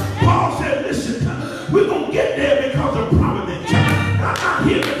about. Paul said, listen, we're going to get there because of providence. I'm not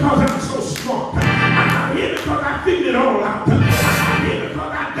here because I'm so smart. I'm not here because I figured it all out. I'm not here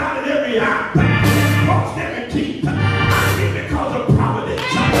because I got it every eye. Crossed every teeth. I'm here because of providence.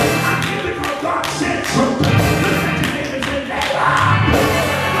 I'm here because God said something. Look at your neighbor and say,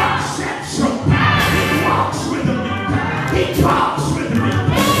 God said something. He walks with me. He talks with me.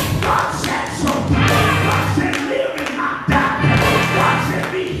 God said something. God said live and not die. God said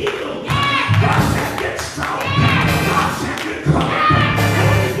be healed. God said get strong. God said recover.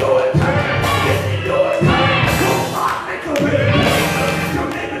 When you do it, if you do it, will God make a way? Your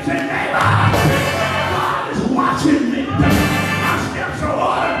neighbor say, neighbor, God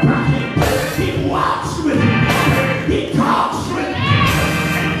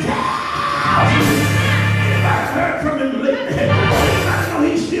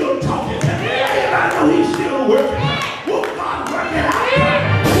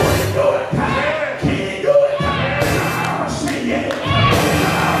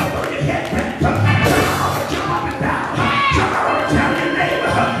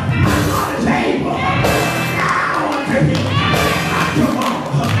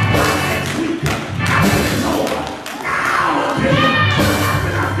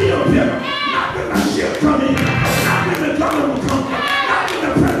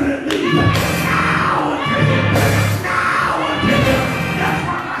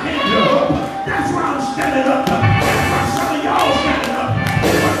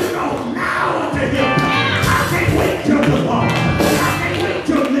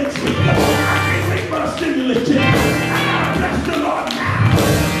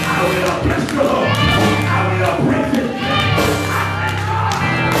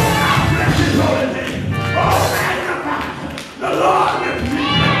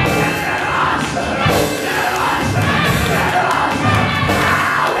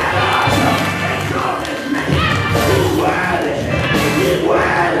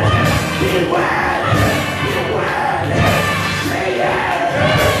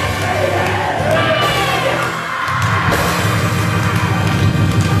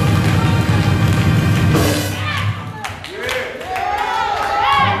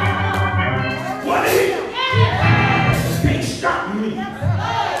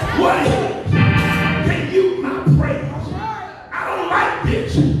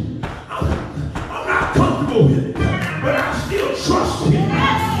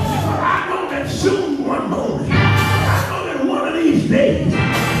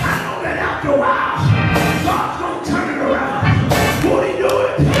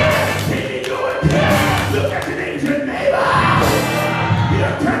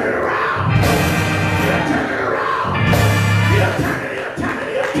turn it around. He'll turn it around. He'll turn it, he'll turn it,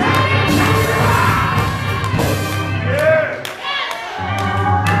 he'll turn it, he'll turn it around. Yeah.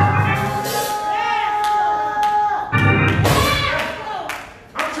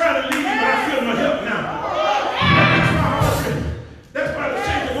 I'm trying to leave you, but I feel no help now. That's why the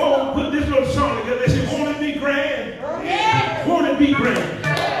saints of old put this little song together. They say, won't it be grand? Won't it be grand?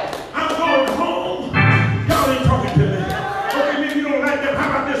 I'm going home. Y'all ain't talking to me. Okay, maybe you don't like that. How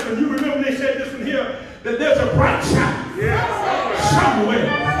about this one? You remember they said this one here, that there's a bright side somewhere.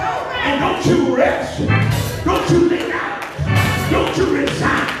 And don't you rest. Don't you lay down. Don't you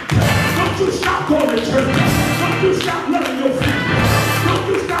resign. Don't you stop going to church. Don't you stop loving your family. Don't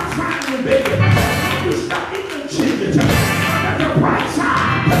you stop crying your baby. Don't you stop eating cheese. There's a bright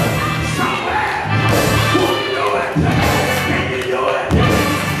side somewhere. Won't you do it? Can you do it?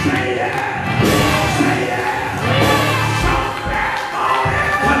 Say yeah. Say yeah. Somewhere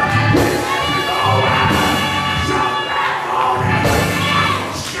morning. We're going around. Somewhere morning. I'm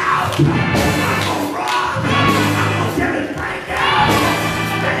going to shout. I'm going to run. I'm going to tell it thank you.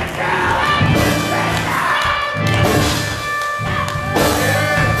 Thank you. Thank you.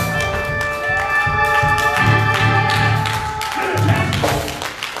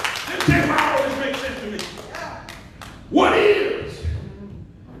 Let me tell you why all this makes sense to me. What is?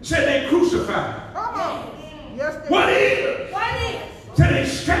 Said they crucified. What is? Said they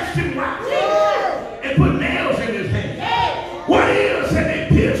stretched him out and put nails in his hands. What is? Said they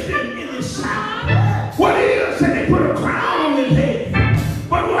pierced him in his side. What is? Said they put a crown on his head.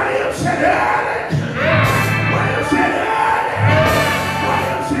 But what is? Said early. What is? Said early. What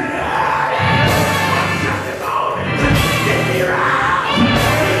is? Said early. On Sunday morning, get me right.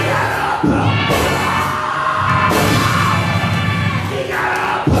 He got up. He got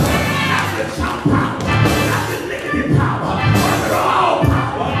up. Not with some power. Not with limited power. But with all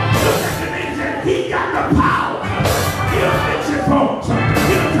power. Look at the man and said, he got the power. He'll fix his bones.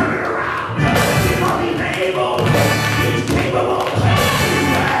 He'll turn it around. Because he's able. He's capable. He's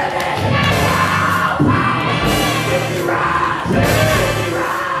ready. Power. Get me right. Get me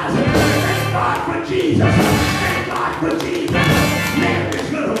right. Thank God for Jesus. Thank God for Jesus. Mary's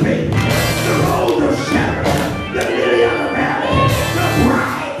little baby. The rose of Sharon. The lily of the valley. The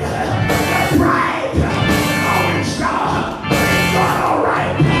bright morning star. Ain't God all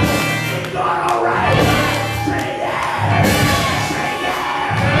right? Ain't God all right? Say yeah. Say yeah.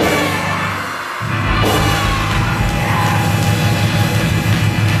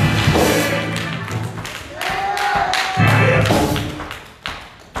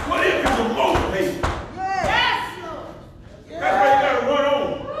 What if it's a motivator? That's why you got to run on.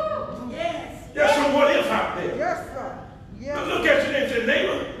 There's some what if out there. But look at your name and say,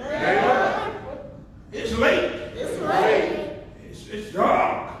 neighbor, it's late. It's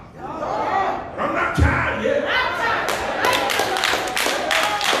dark. But I'm not tired yet.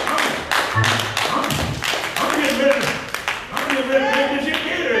 I'm getting ready. I'm getting ready to drink this here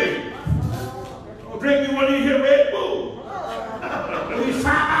Gatorade. Or drink me one of these here Red Bull. Let me find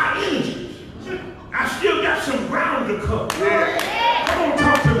my energy. I still got some ground to cover. Come on,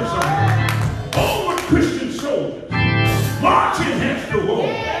 talk to me somebody. Onward Christian soldiers, marching against the war.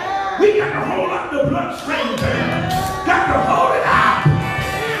 We got to hold up the bloodstained banner. Got to hold it out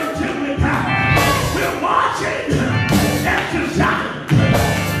until we die. We're marching after Zion.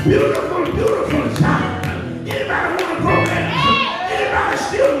 Beautiful, beautiful Zion. Anybody want to go there? Anybody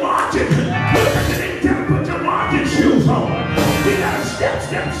still marching? Look at the name, tell them put your marching shoes on. We got to step.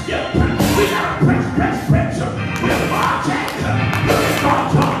 We got to press. We're marching. Look at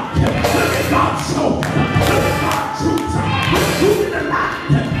God's heart. Look at God's soul. Look at God's truth. We're moving the line.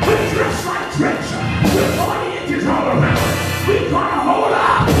 We're dressed like treasure. We're 40 inches all around. We're gonna hold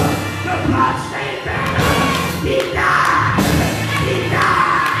up the bloodstained banner. He died. He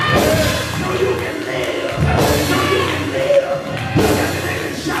died. So you can live. So you can live. Look at the name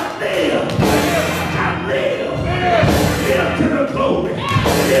and shout, live. Shout, live. Live to the glory.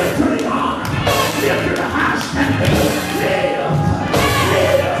 Live to the honor. Live to the high standard. Live.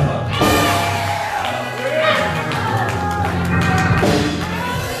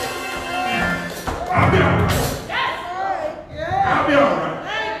 I'll be all right. I'll be all right.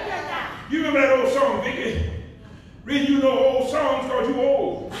 You remember that old song, Vicky? Reason you know old songs because you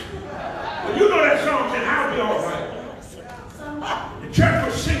old. But you know that song said, I'll be all right. The church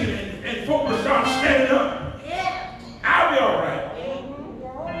was singing and folk would start standing up. I'll be all right.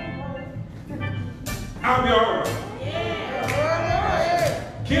 I'll be all right.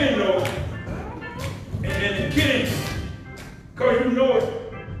 Kenny knows. And Kenny, because you know it,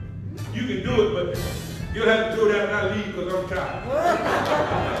 you can do it, but you'll have to do it after I leave because I'm tired.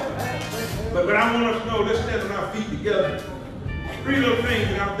 I want us to know, let's stand on our feet together. 3 little things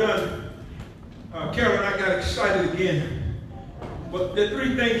that I've done. Carol and I got excited again. But there are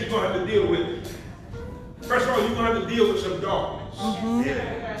 3 things you're going to have to deal with. First of all, you're going to have to deal with some darkness.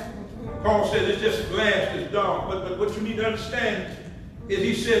 Yeah. Paul said it's just glass that's dark. But what you need to understand is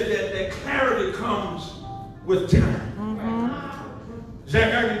he said that clarity comes with time.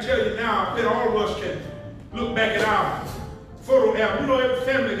 Zach, I can tell you now, I bet all of us can look back at our photo album. You know, every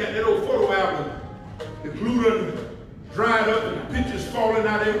family got that old photo album. The glue done dried up and the pictures falling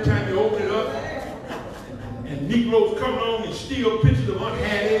out every time you open it up. And Negroes coming on and steal pictures of Aunt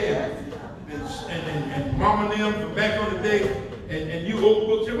Hattie and Mama and them from back on the day. And you open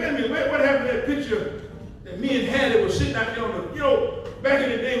books and say, wait a minute, what happened to that picture that me and Hattie were sitting out there on the, you know, back in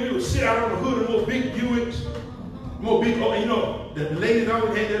the day we would sit out on the hood of more big Buicks, more big, you know, the ladies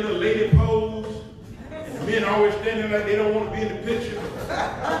always had their little lady pose. And the men always standing like they don't want to be in the picture.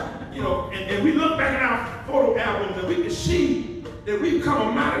 You know, and we look back at our photo albums and we can see that we've come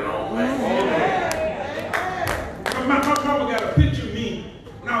a mighty long way. My mama got a picture of me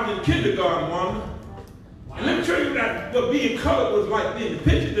when I was in kindergarten, Wanda. And let me tell you that what being colored was like then. The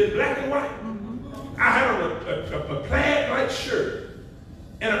pictures in black and white. I had on a plaid-like shirt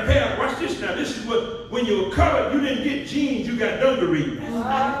and a pair of, watch this now, this is what, when you were colored, you didn't get jeans, you got dungarees. I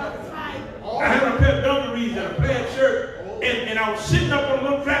had on a pair of dungarees and a plaid shirt, and I was sitting up on a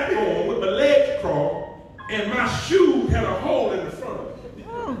little platform with my legs crossed, and my shoe had a hole in the front of it.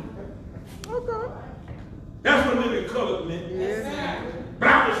 Okay. That's what living colored meant. Yes. But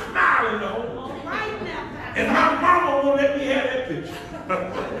I was smiling the whole time. And my mama won't let me have that picture.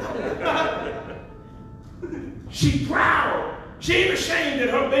 She proud. She ain't ashamed that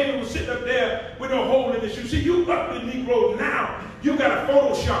her baby was sitting up there with no hole in the shoe. See, you up in Negro now, you got to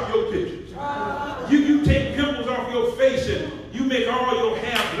Photoshop your pictures. You take pimples off your face and you make all your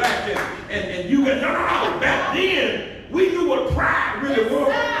hair black and you got, no. Back then, we knew what pride really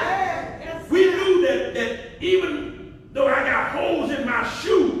was. We knew that even though I got holes in my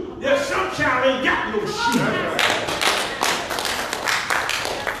shoe, there's some child ain't got no shoe.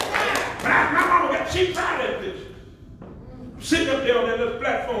 But my mama got, she proud of that picture. Sitting up there on that little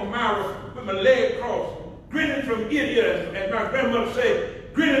platform, Myra, with my leg crossed, grinning from ear to ear, as my grandmother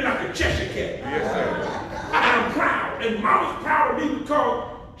said, grinning like a Cheshire cat. Yes, sir. And I'm proud, and Mama's proud of me because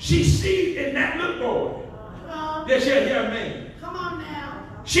she sees in that little boy that she'll hear a man. Come on now.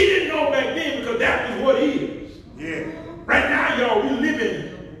 She didn't know back then because that was what he is. Yeah. Right now, y'all, we living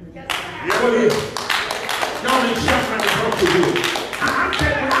what is. Y'all ain't shouting at what to do. I'm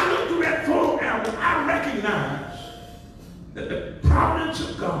telling you, when I look through that photo album, I recognize that the providence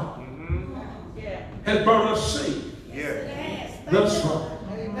of God has brought us safe thus far.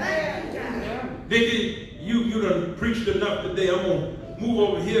 Vicki, you done preached enough today. I'm going to move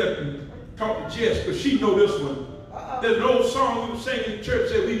over here and talk to Jess because she know this one. There's an old song we were singing in church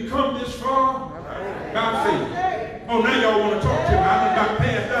that we've come this far by faith. Oh, now y'all want to talk to me. I done got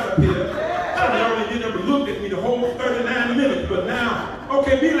passed out up here. Y'all didn't ever look at me the whole 39 minutes, but now,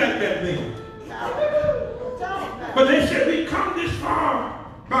 okay, be like that then. But they said we come this far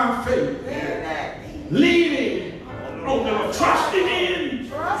by faith. Leaning on the Lord, trusting in.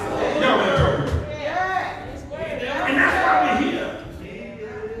 Y'all ain't talking. And that's why we're here.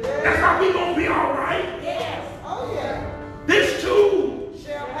 That's why we're going to be all right. This too.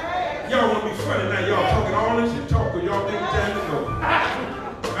 Y'all want to be funny now. Y'all talking all this and talk because y'all think it's time to go.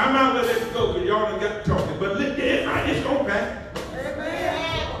 I'm not going to let it go because y'all done got to talking. But it's going back.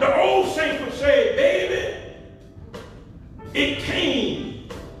 The old saints would say, baby, it came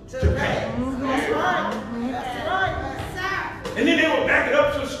to pass. That's right. That's right. And then they would back it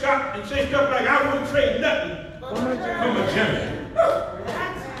up to Scott and say stuff like, I wouldn't trade nothing from a journey.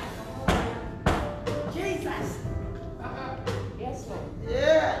 Jesus. Yes, Lord.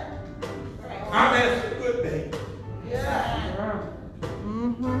 Yeah. I've had some good days. Yeah.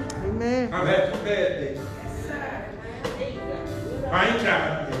 Amen. I've had some bad days. Yes, sir. I ain't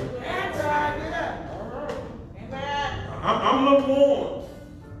tired. That's right. Get up. Amen. I'm a little worn.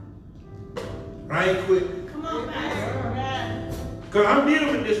 I ain't quit. Come on, Pastor. Because I'm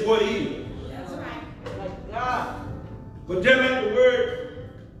dealing with this what is. That's right. Like God. But just like the word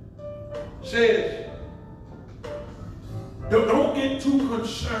says, don't get too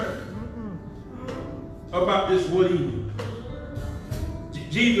concerned about this what is.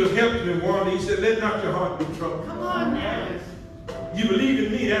 Jesus helped me one. He said, let not your heart be troubled. Come on now. You believe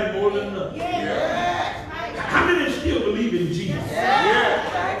in me, that's more than enough. Yeah. How many still believe in Jesus?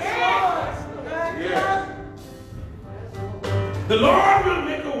 The Lord will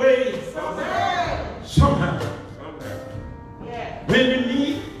make a way somehow. When the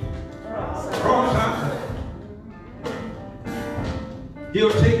need draws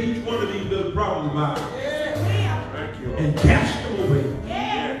He'll take each one of these little problems about and cast them away.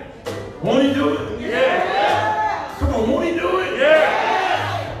 Won't he do it? Yeah. Come on, won't he do it?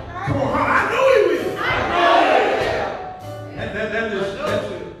 Yeah. Come on, I know he will. That's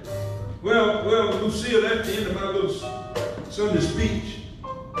it. Well, Lucille, that's the end of my little Sunday speech.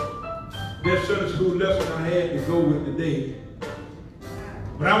 That Sunday school lesson I had to go with today.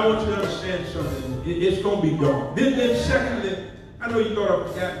 But I want you to understand something. It's going to be dark. Then secondly, I know you thought I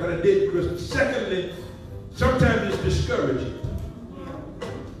forgot, but I did, Christmas. Secondly, sometimes it's discouraging.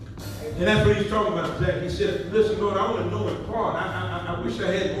 And that's what he's talking about, Zach. He said, listen, Lord, I want to know in part. I wish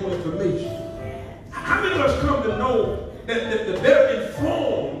I had more information. How many of us come to know that the better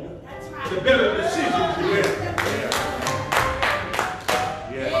informed, the better decisions you have?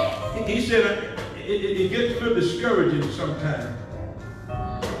 He said, it gets a little discouraging sometimes.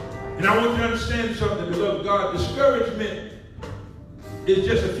 And I want you to understand something, beloved God. Discouragement is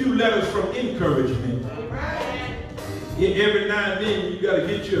just a few letters from encouragement. Every now and then you got to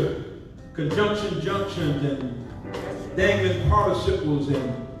get your conjunction junctions and dangling participles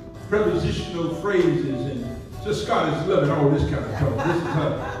and prepositional phrases. And so Scott is loving all this kind of trouble. This is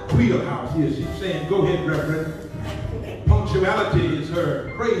her wheelhouse. Yes, she's saying, go ahead, Reverend. Punctuality is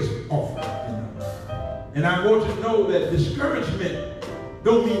her praise offering. And I want you to know that discouragement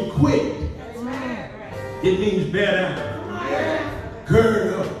don't mean quit. It means bear down.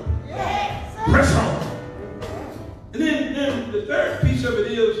 Gird up. Press on. And then the third piece of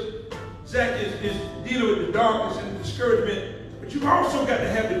it is, Zach is dealing with the darkness and discouragement, but you've also got to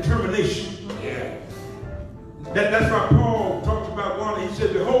have determination. That's why Paul talks about one. He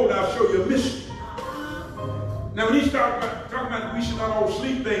said, behold, I'll show you a mystery. Now, when he's talking about we should not all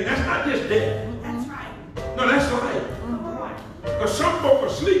sleep thing, that's not just death. That's right. No, that's life. Because some folk are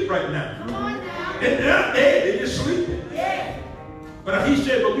asleep right now. Come on now. And they're not dead, they're just sleeping. Yeah. But he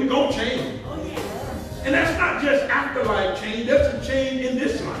said, but we gonna change. Oh, yeah. And that's not just afterlife change, that's a change in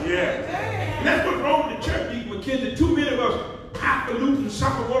this life. And that's what's wrong with the church, Deacon McKenzie. Too many of us highfalutin,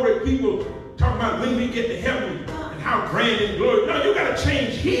 sophomoric people talking about when we get to heaven and how grand and glorious. No, you gotta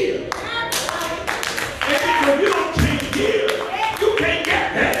change here. And if you don't change here, you can't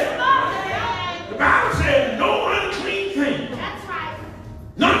get there. The Bible says no unclean thing. That's right.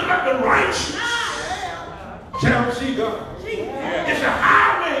 None but the righteous shall see God. It's a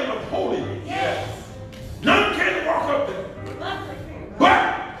highway of holiness. Yes. None can walk up there.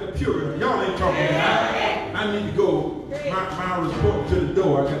 But the pure. Y'all ain't talking about. I need to go. My report to the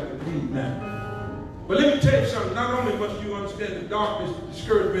door. I got to leave now. But let me tell you something. Not only must you understand the darkness, the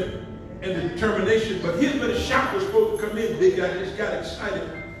discouragement, and the determination, but here's where the shout was supposed to come in, big guy. I just got excited.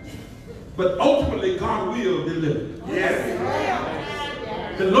 But ultimately, God will deliver. Yes.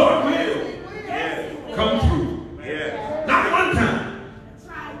 The Lord will come through. Not one time,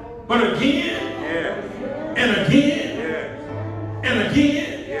 but again, and again, and again,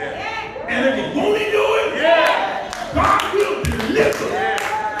 and again. Won't he do it? God will deliver.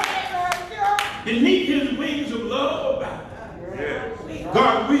 Beneath his wings of love about it.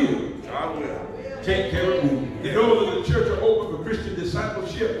 God will take care of you. The doors of the church are open for Christian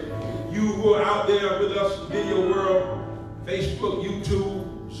discipleship. You who are out there with us, video world, Facebook,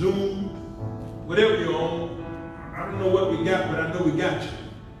 YouTube, Zoom, whatever you're on. I don't know what we got, but I know we got you.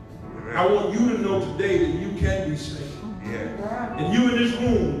 I want you to know today that you can be saved. And you in this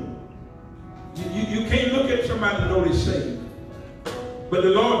room, you can't look at somebody and know they're saved. But the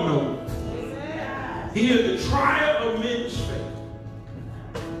Lord knows. He is the trier of men's faith.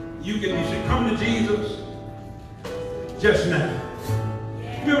 You should come to Jesus just now.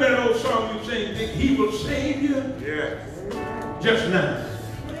 Remember that old song we sang, he will save you just now.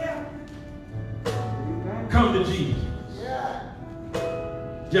 Come to Jesus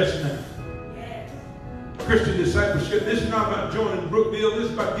just now. Christian discipleship, this is not about joining Brookville, this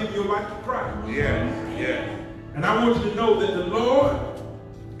is about giving your life to Christ. And I want you to know that the Lord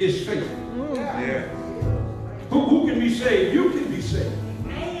is faithful. Who can be saved? You can be saved.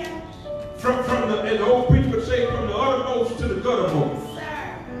 From the old preacher would say, from the uttermost to the guttermost.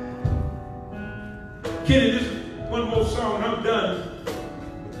 Kenny, this is one more song and I'm done.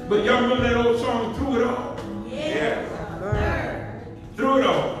 But y'all remember that old song, Through It All? Through it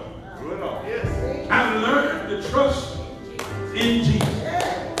all. I've learned to trust in Jesus.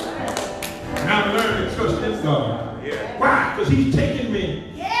 And I've learned to trust in God. Why? Because he's taken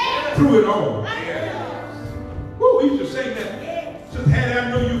me through it all. Woo, we used to sing that. Sister Hattie, I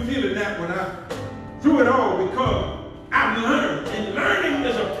know you feeling that one. Through it all, because I've learned. And learning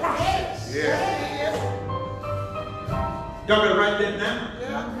is a process. Y'all better write that down.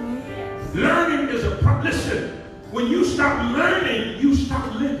 Learning is a process. Listen, when you stop learning, you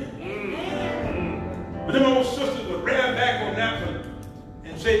stop living. But them old sisters would grab back on that one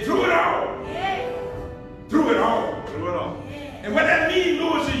and say, through it all. Through it all. Through it all. And what that means,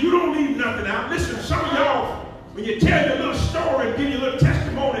 Lord, is you don't leave nothing out. Listen, some of y'all, when you tell your little story and give your little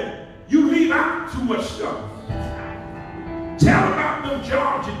testimony, you leave out too much stuff. Tell about them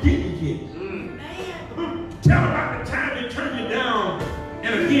jobs you didn't get. Tell about the time they turned you down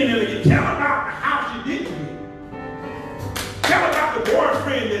and again. Tell about the house you didn't get. Tell about the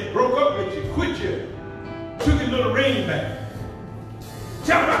boyfriend that broke up with you, quit you, took his little ring back.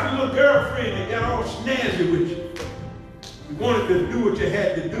 Tell about the little girlfriend that got all snazzy with you. You wanted to do what you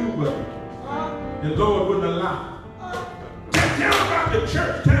had to do, but the Lord wouldn't allow. Tell about the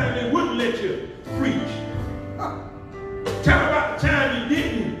church time they wouldn't let you preach. Tell about the time you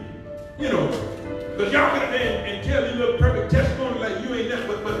didn't, because y'all got there and tell your little perfect testimony like you ain't that,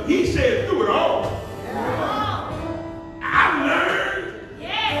 but he said through it all. I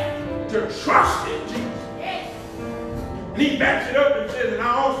learned to trust in Jesus. And he backs it up and says, and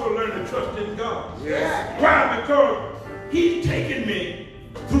I also learned to trust in God. Why? Because he's taken me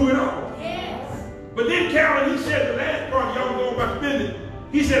through it all. But then Calvin, he said the last part, y'all go about the business.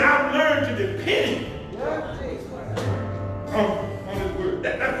 He said, I've learned to depend on his word.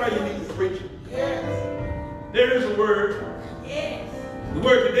 That's why you need to preach it. There is a word. The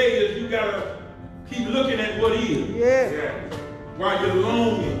word today is you got to keep looking at what is. While you're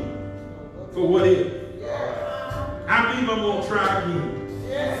longing for what is. I believe I'm going to try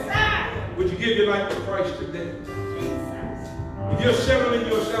again. Would you give your life to Christ today? If you're settled in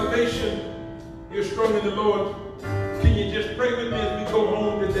your salvation, you're strong in the Lord, can you just pray with me as we go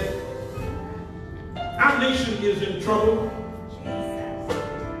home today? Our nation is in trouble.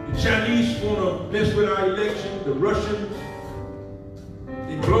 The Chinese want to mess with our election. The Russians,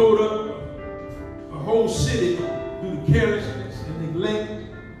 they blowed up a whole city due to carelessness and neglect.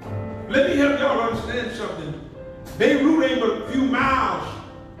 Let me help y'all understand something. Beirut ain't but a few miles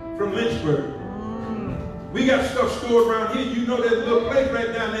from Lynchburg. We got stuff stored around here. You know there's a little place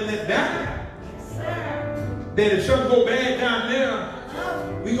right down in that valley. That if something go bad down there,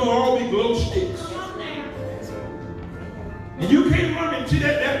 we gonna all be glow sticks. And you can't run into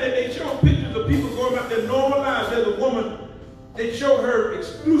that they show pictures of people going about their normal lives. There's a woman, they show her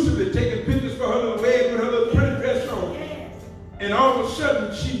exclusively taking pictures for her little leg with her little pretty dress on. And all of a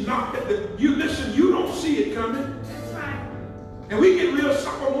sudden she knocked at the, you don't see it coming. And we get real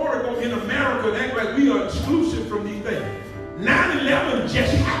sophomorical in America and act like we are exclusive from these things. 9/11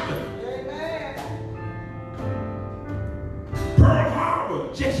 just happened. Pearl Harbor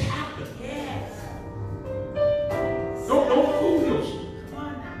just happened. Don't fool yourself.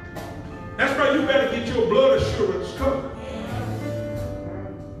 That's why you better get your blood assurance covered.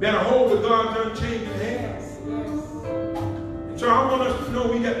 Better hold the God's unchanging hand. And so I want us to know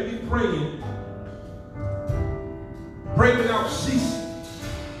we got to be praying. Pray without ceasing.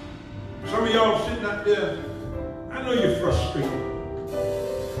 Some of y'all sitting out there, I know you're frustrated.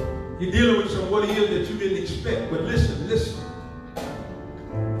 You're dealing with some what it is that you didn't expect. But listen.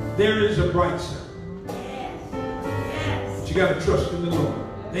 There is a bright side. But you got to trust in the Lord.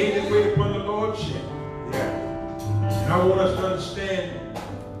 They that wait upon the Lord shall. And I want us to understand,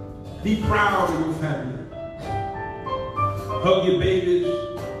 be proud of your family. Hug your babies.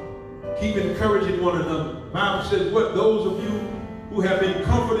 Keep encouraging one another. The Bible says, what? Those of you who have been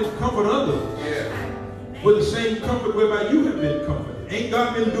comforted, comfort others. With the same comfort whereby you have been comforted. Ain't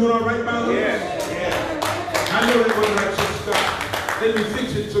God been doing all right by us? I know that wasn't right, so stop. Let me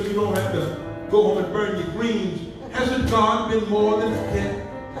fix it so you don't have to go home and burn your greens. Hasn't God been more than fed?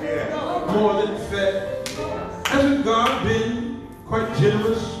 More than fed? Hasn't God been quite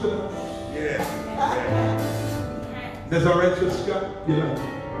generous with us? That's all right, Sister Scott? You like it?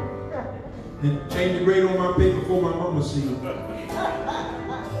 And change the grade on my paper before my mama sees it.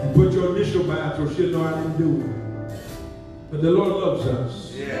 And put your initial by it so she'll know I didn't do it. But the Lord loves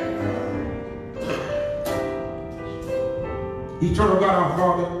us. Eternal God, our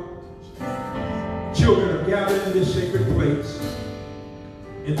Father, children are gathered in this sacred place,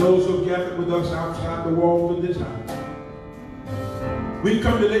 and those who have gathered with us outside the walls of this house. We've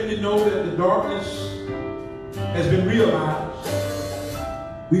come to let you know that the darkness has been realized.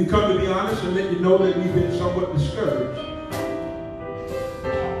 We've come to be honest and let you know that we've been somewhat discouraged.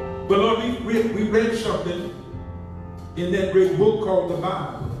 But Lord, we read something in that great book called the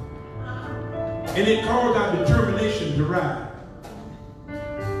Bible. And it calls our determination to rise.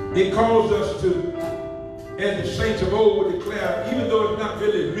 It calls us to, as the saints of old would declare, even though it's not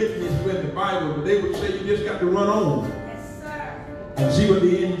really written in the Bible, but they would say you just got to run on and see what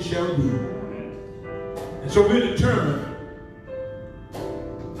the end shall be. And so we're determined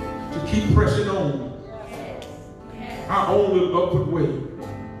to keep pressing on our own little upward way.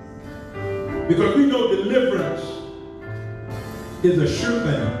 Because we know deliverance is a sure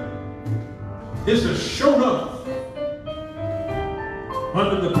thing. It's a show enough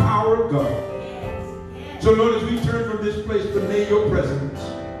under the power of God. So Lord, as we turn from this place to lay your presence,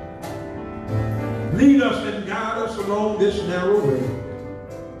 lead us and guide us along this narrow way.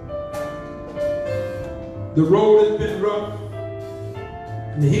 The road has been rough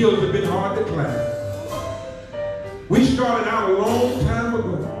and the hills have been hard to climb. We started out a long time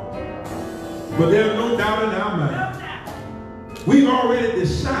ago, but there's no doubt in our mind. We've already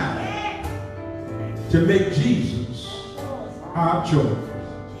decided to make Jesus our choice.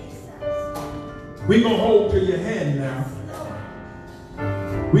 We're going to hold to your hand now.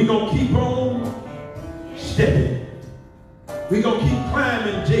 We're going to keep on stepping. We're going to keep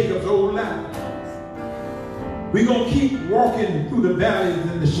climbing Jacob's old ladder. We're going to keep walking through the valleys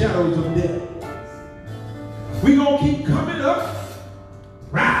and the shadows of death. We're going to keep coming up,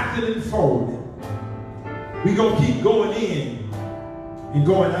 rising and falling. We're going to keep going in and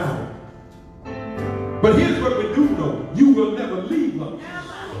going out. But here's what we do know. You will never leave us.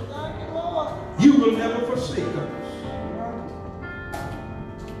 You will never forsake us.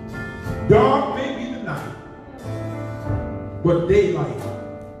 Dark may be the night, but daylight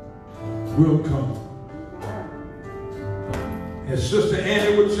will come. As Sister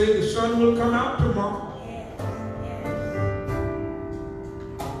Annie would say, the sun will come out tomorrow.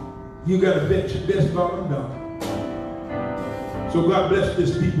 You got to bet your best bottom dollar. So God bless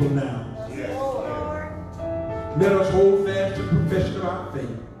this people now. Let us hold fast to the profession of our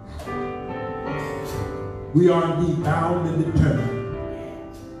faith. We are indeed bound and determined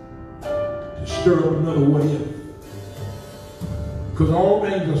to stir up another what if. Because all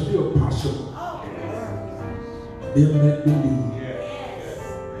things are still possible. Them that believe.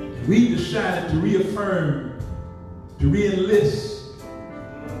 We decided to reaffirm, to re-enlist,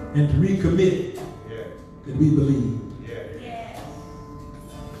 and to recommit that we believe.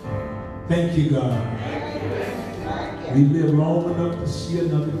 Thank you, God. We live long enough to see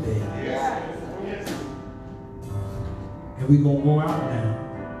another day. And we're going to go out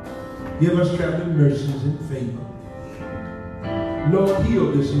now. Give us traveling mercies and favor. Lord,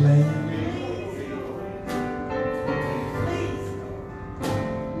 heal this land.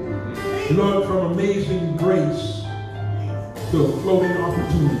 Lord, from amazing grace to a floating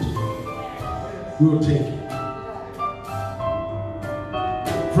opportunity, we'll take it.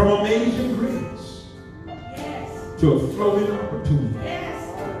 From amazing grace to a floating opportunity,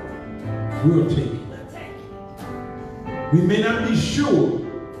 we'll take it. We may not be sure,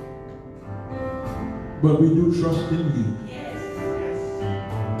 but we do trust in you.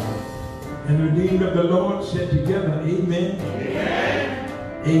 And the redeemed of the Lord said together, amen,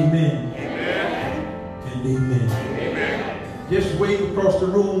 amen, amen, and amen. Amen. Just wave across the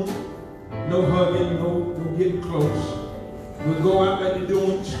room. No hugging, no getting close. We'll go out like you do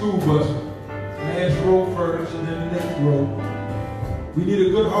on the school bus. Last row first and then the next row. We need a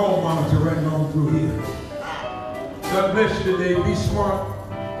good hall monitor right on through here. God bless you today. Be smart.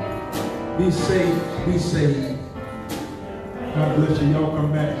 Be safe. Be saved. God bless you. Y'all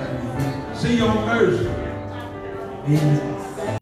come back. See you on Thursday. Amen.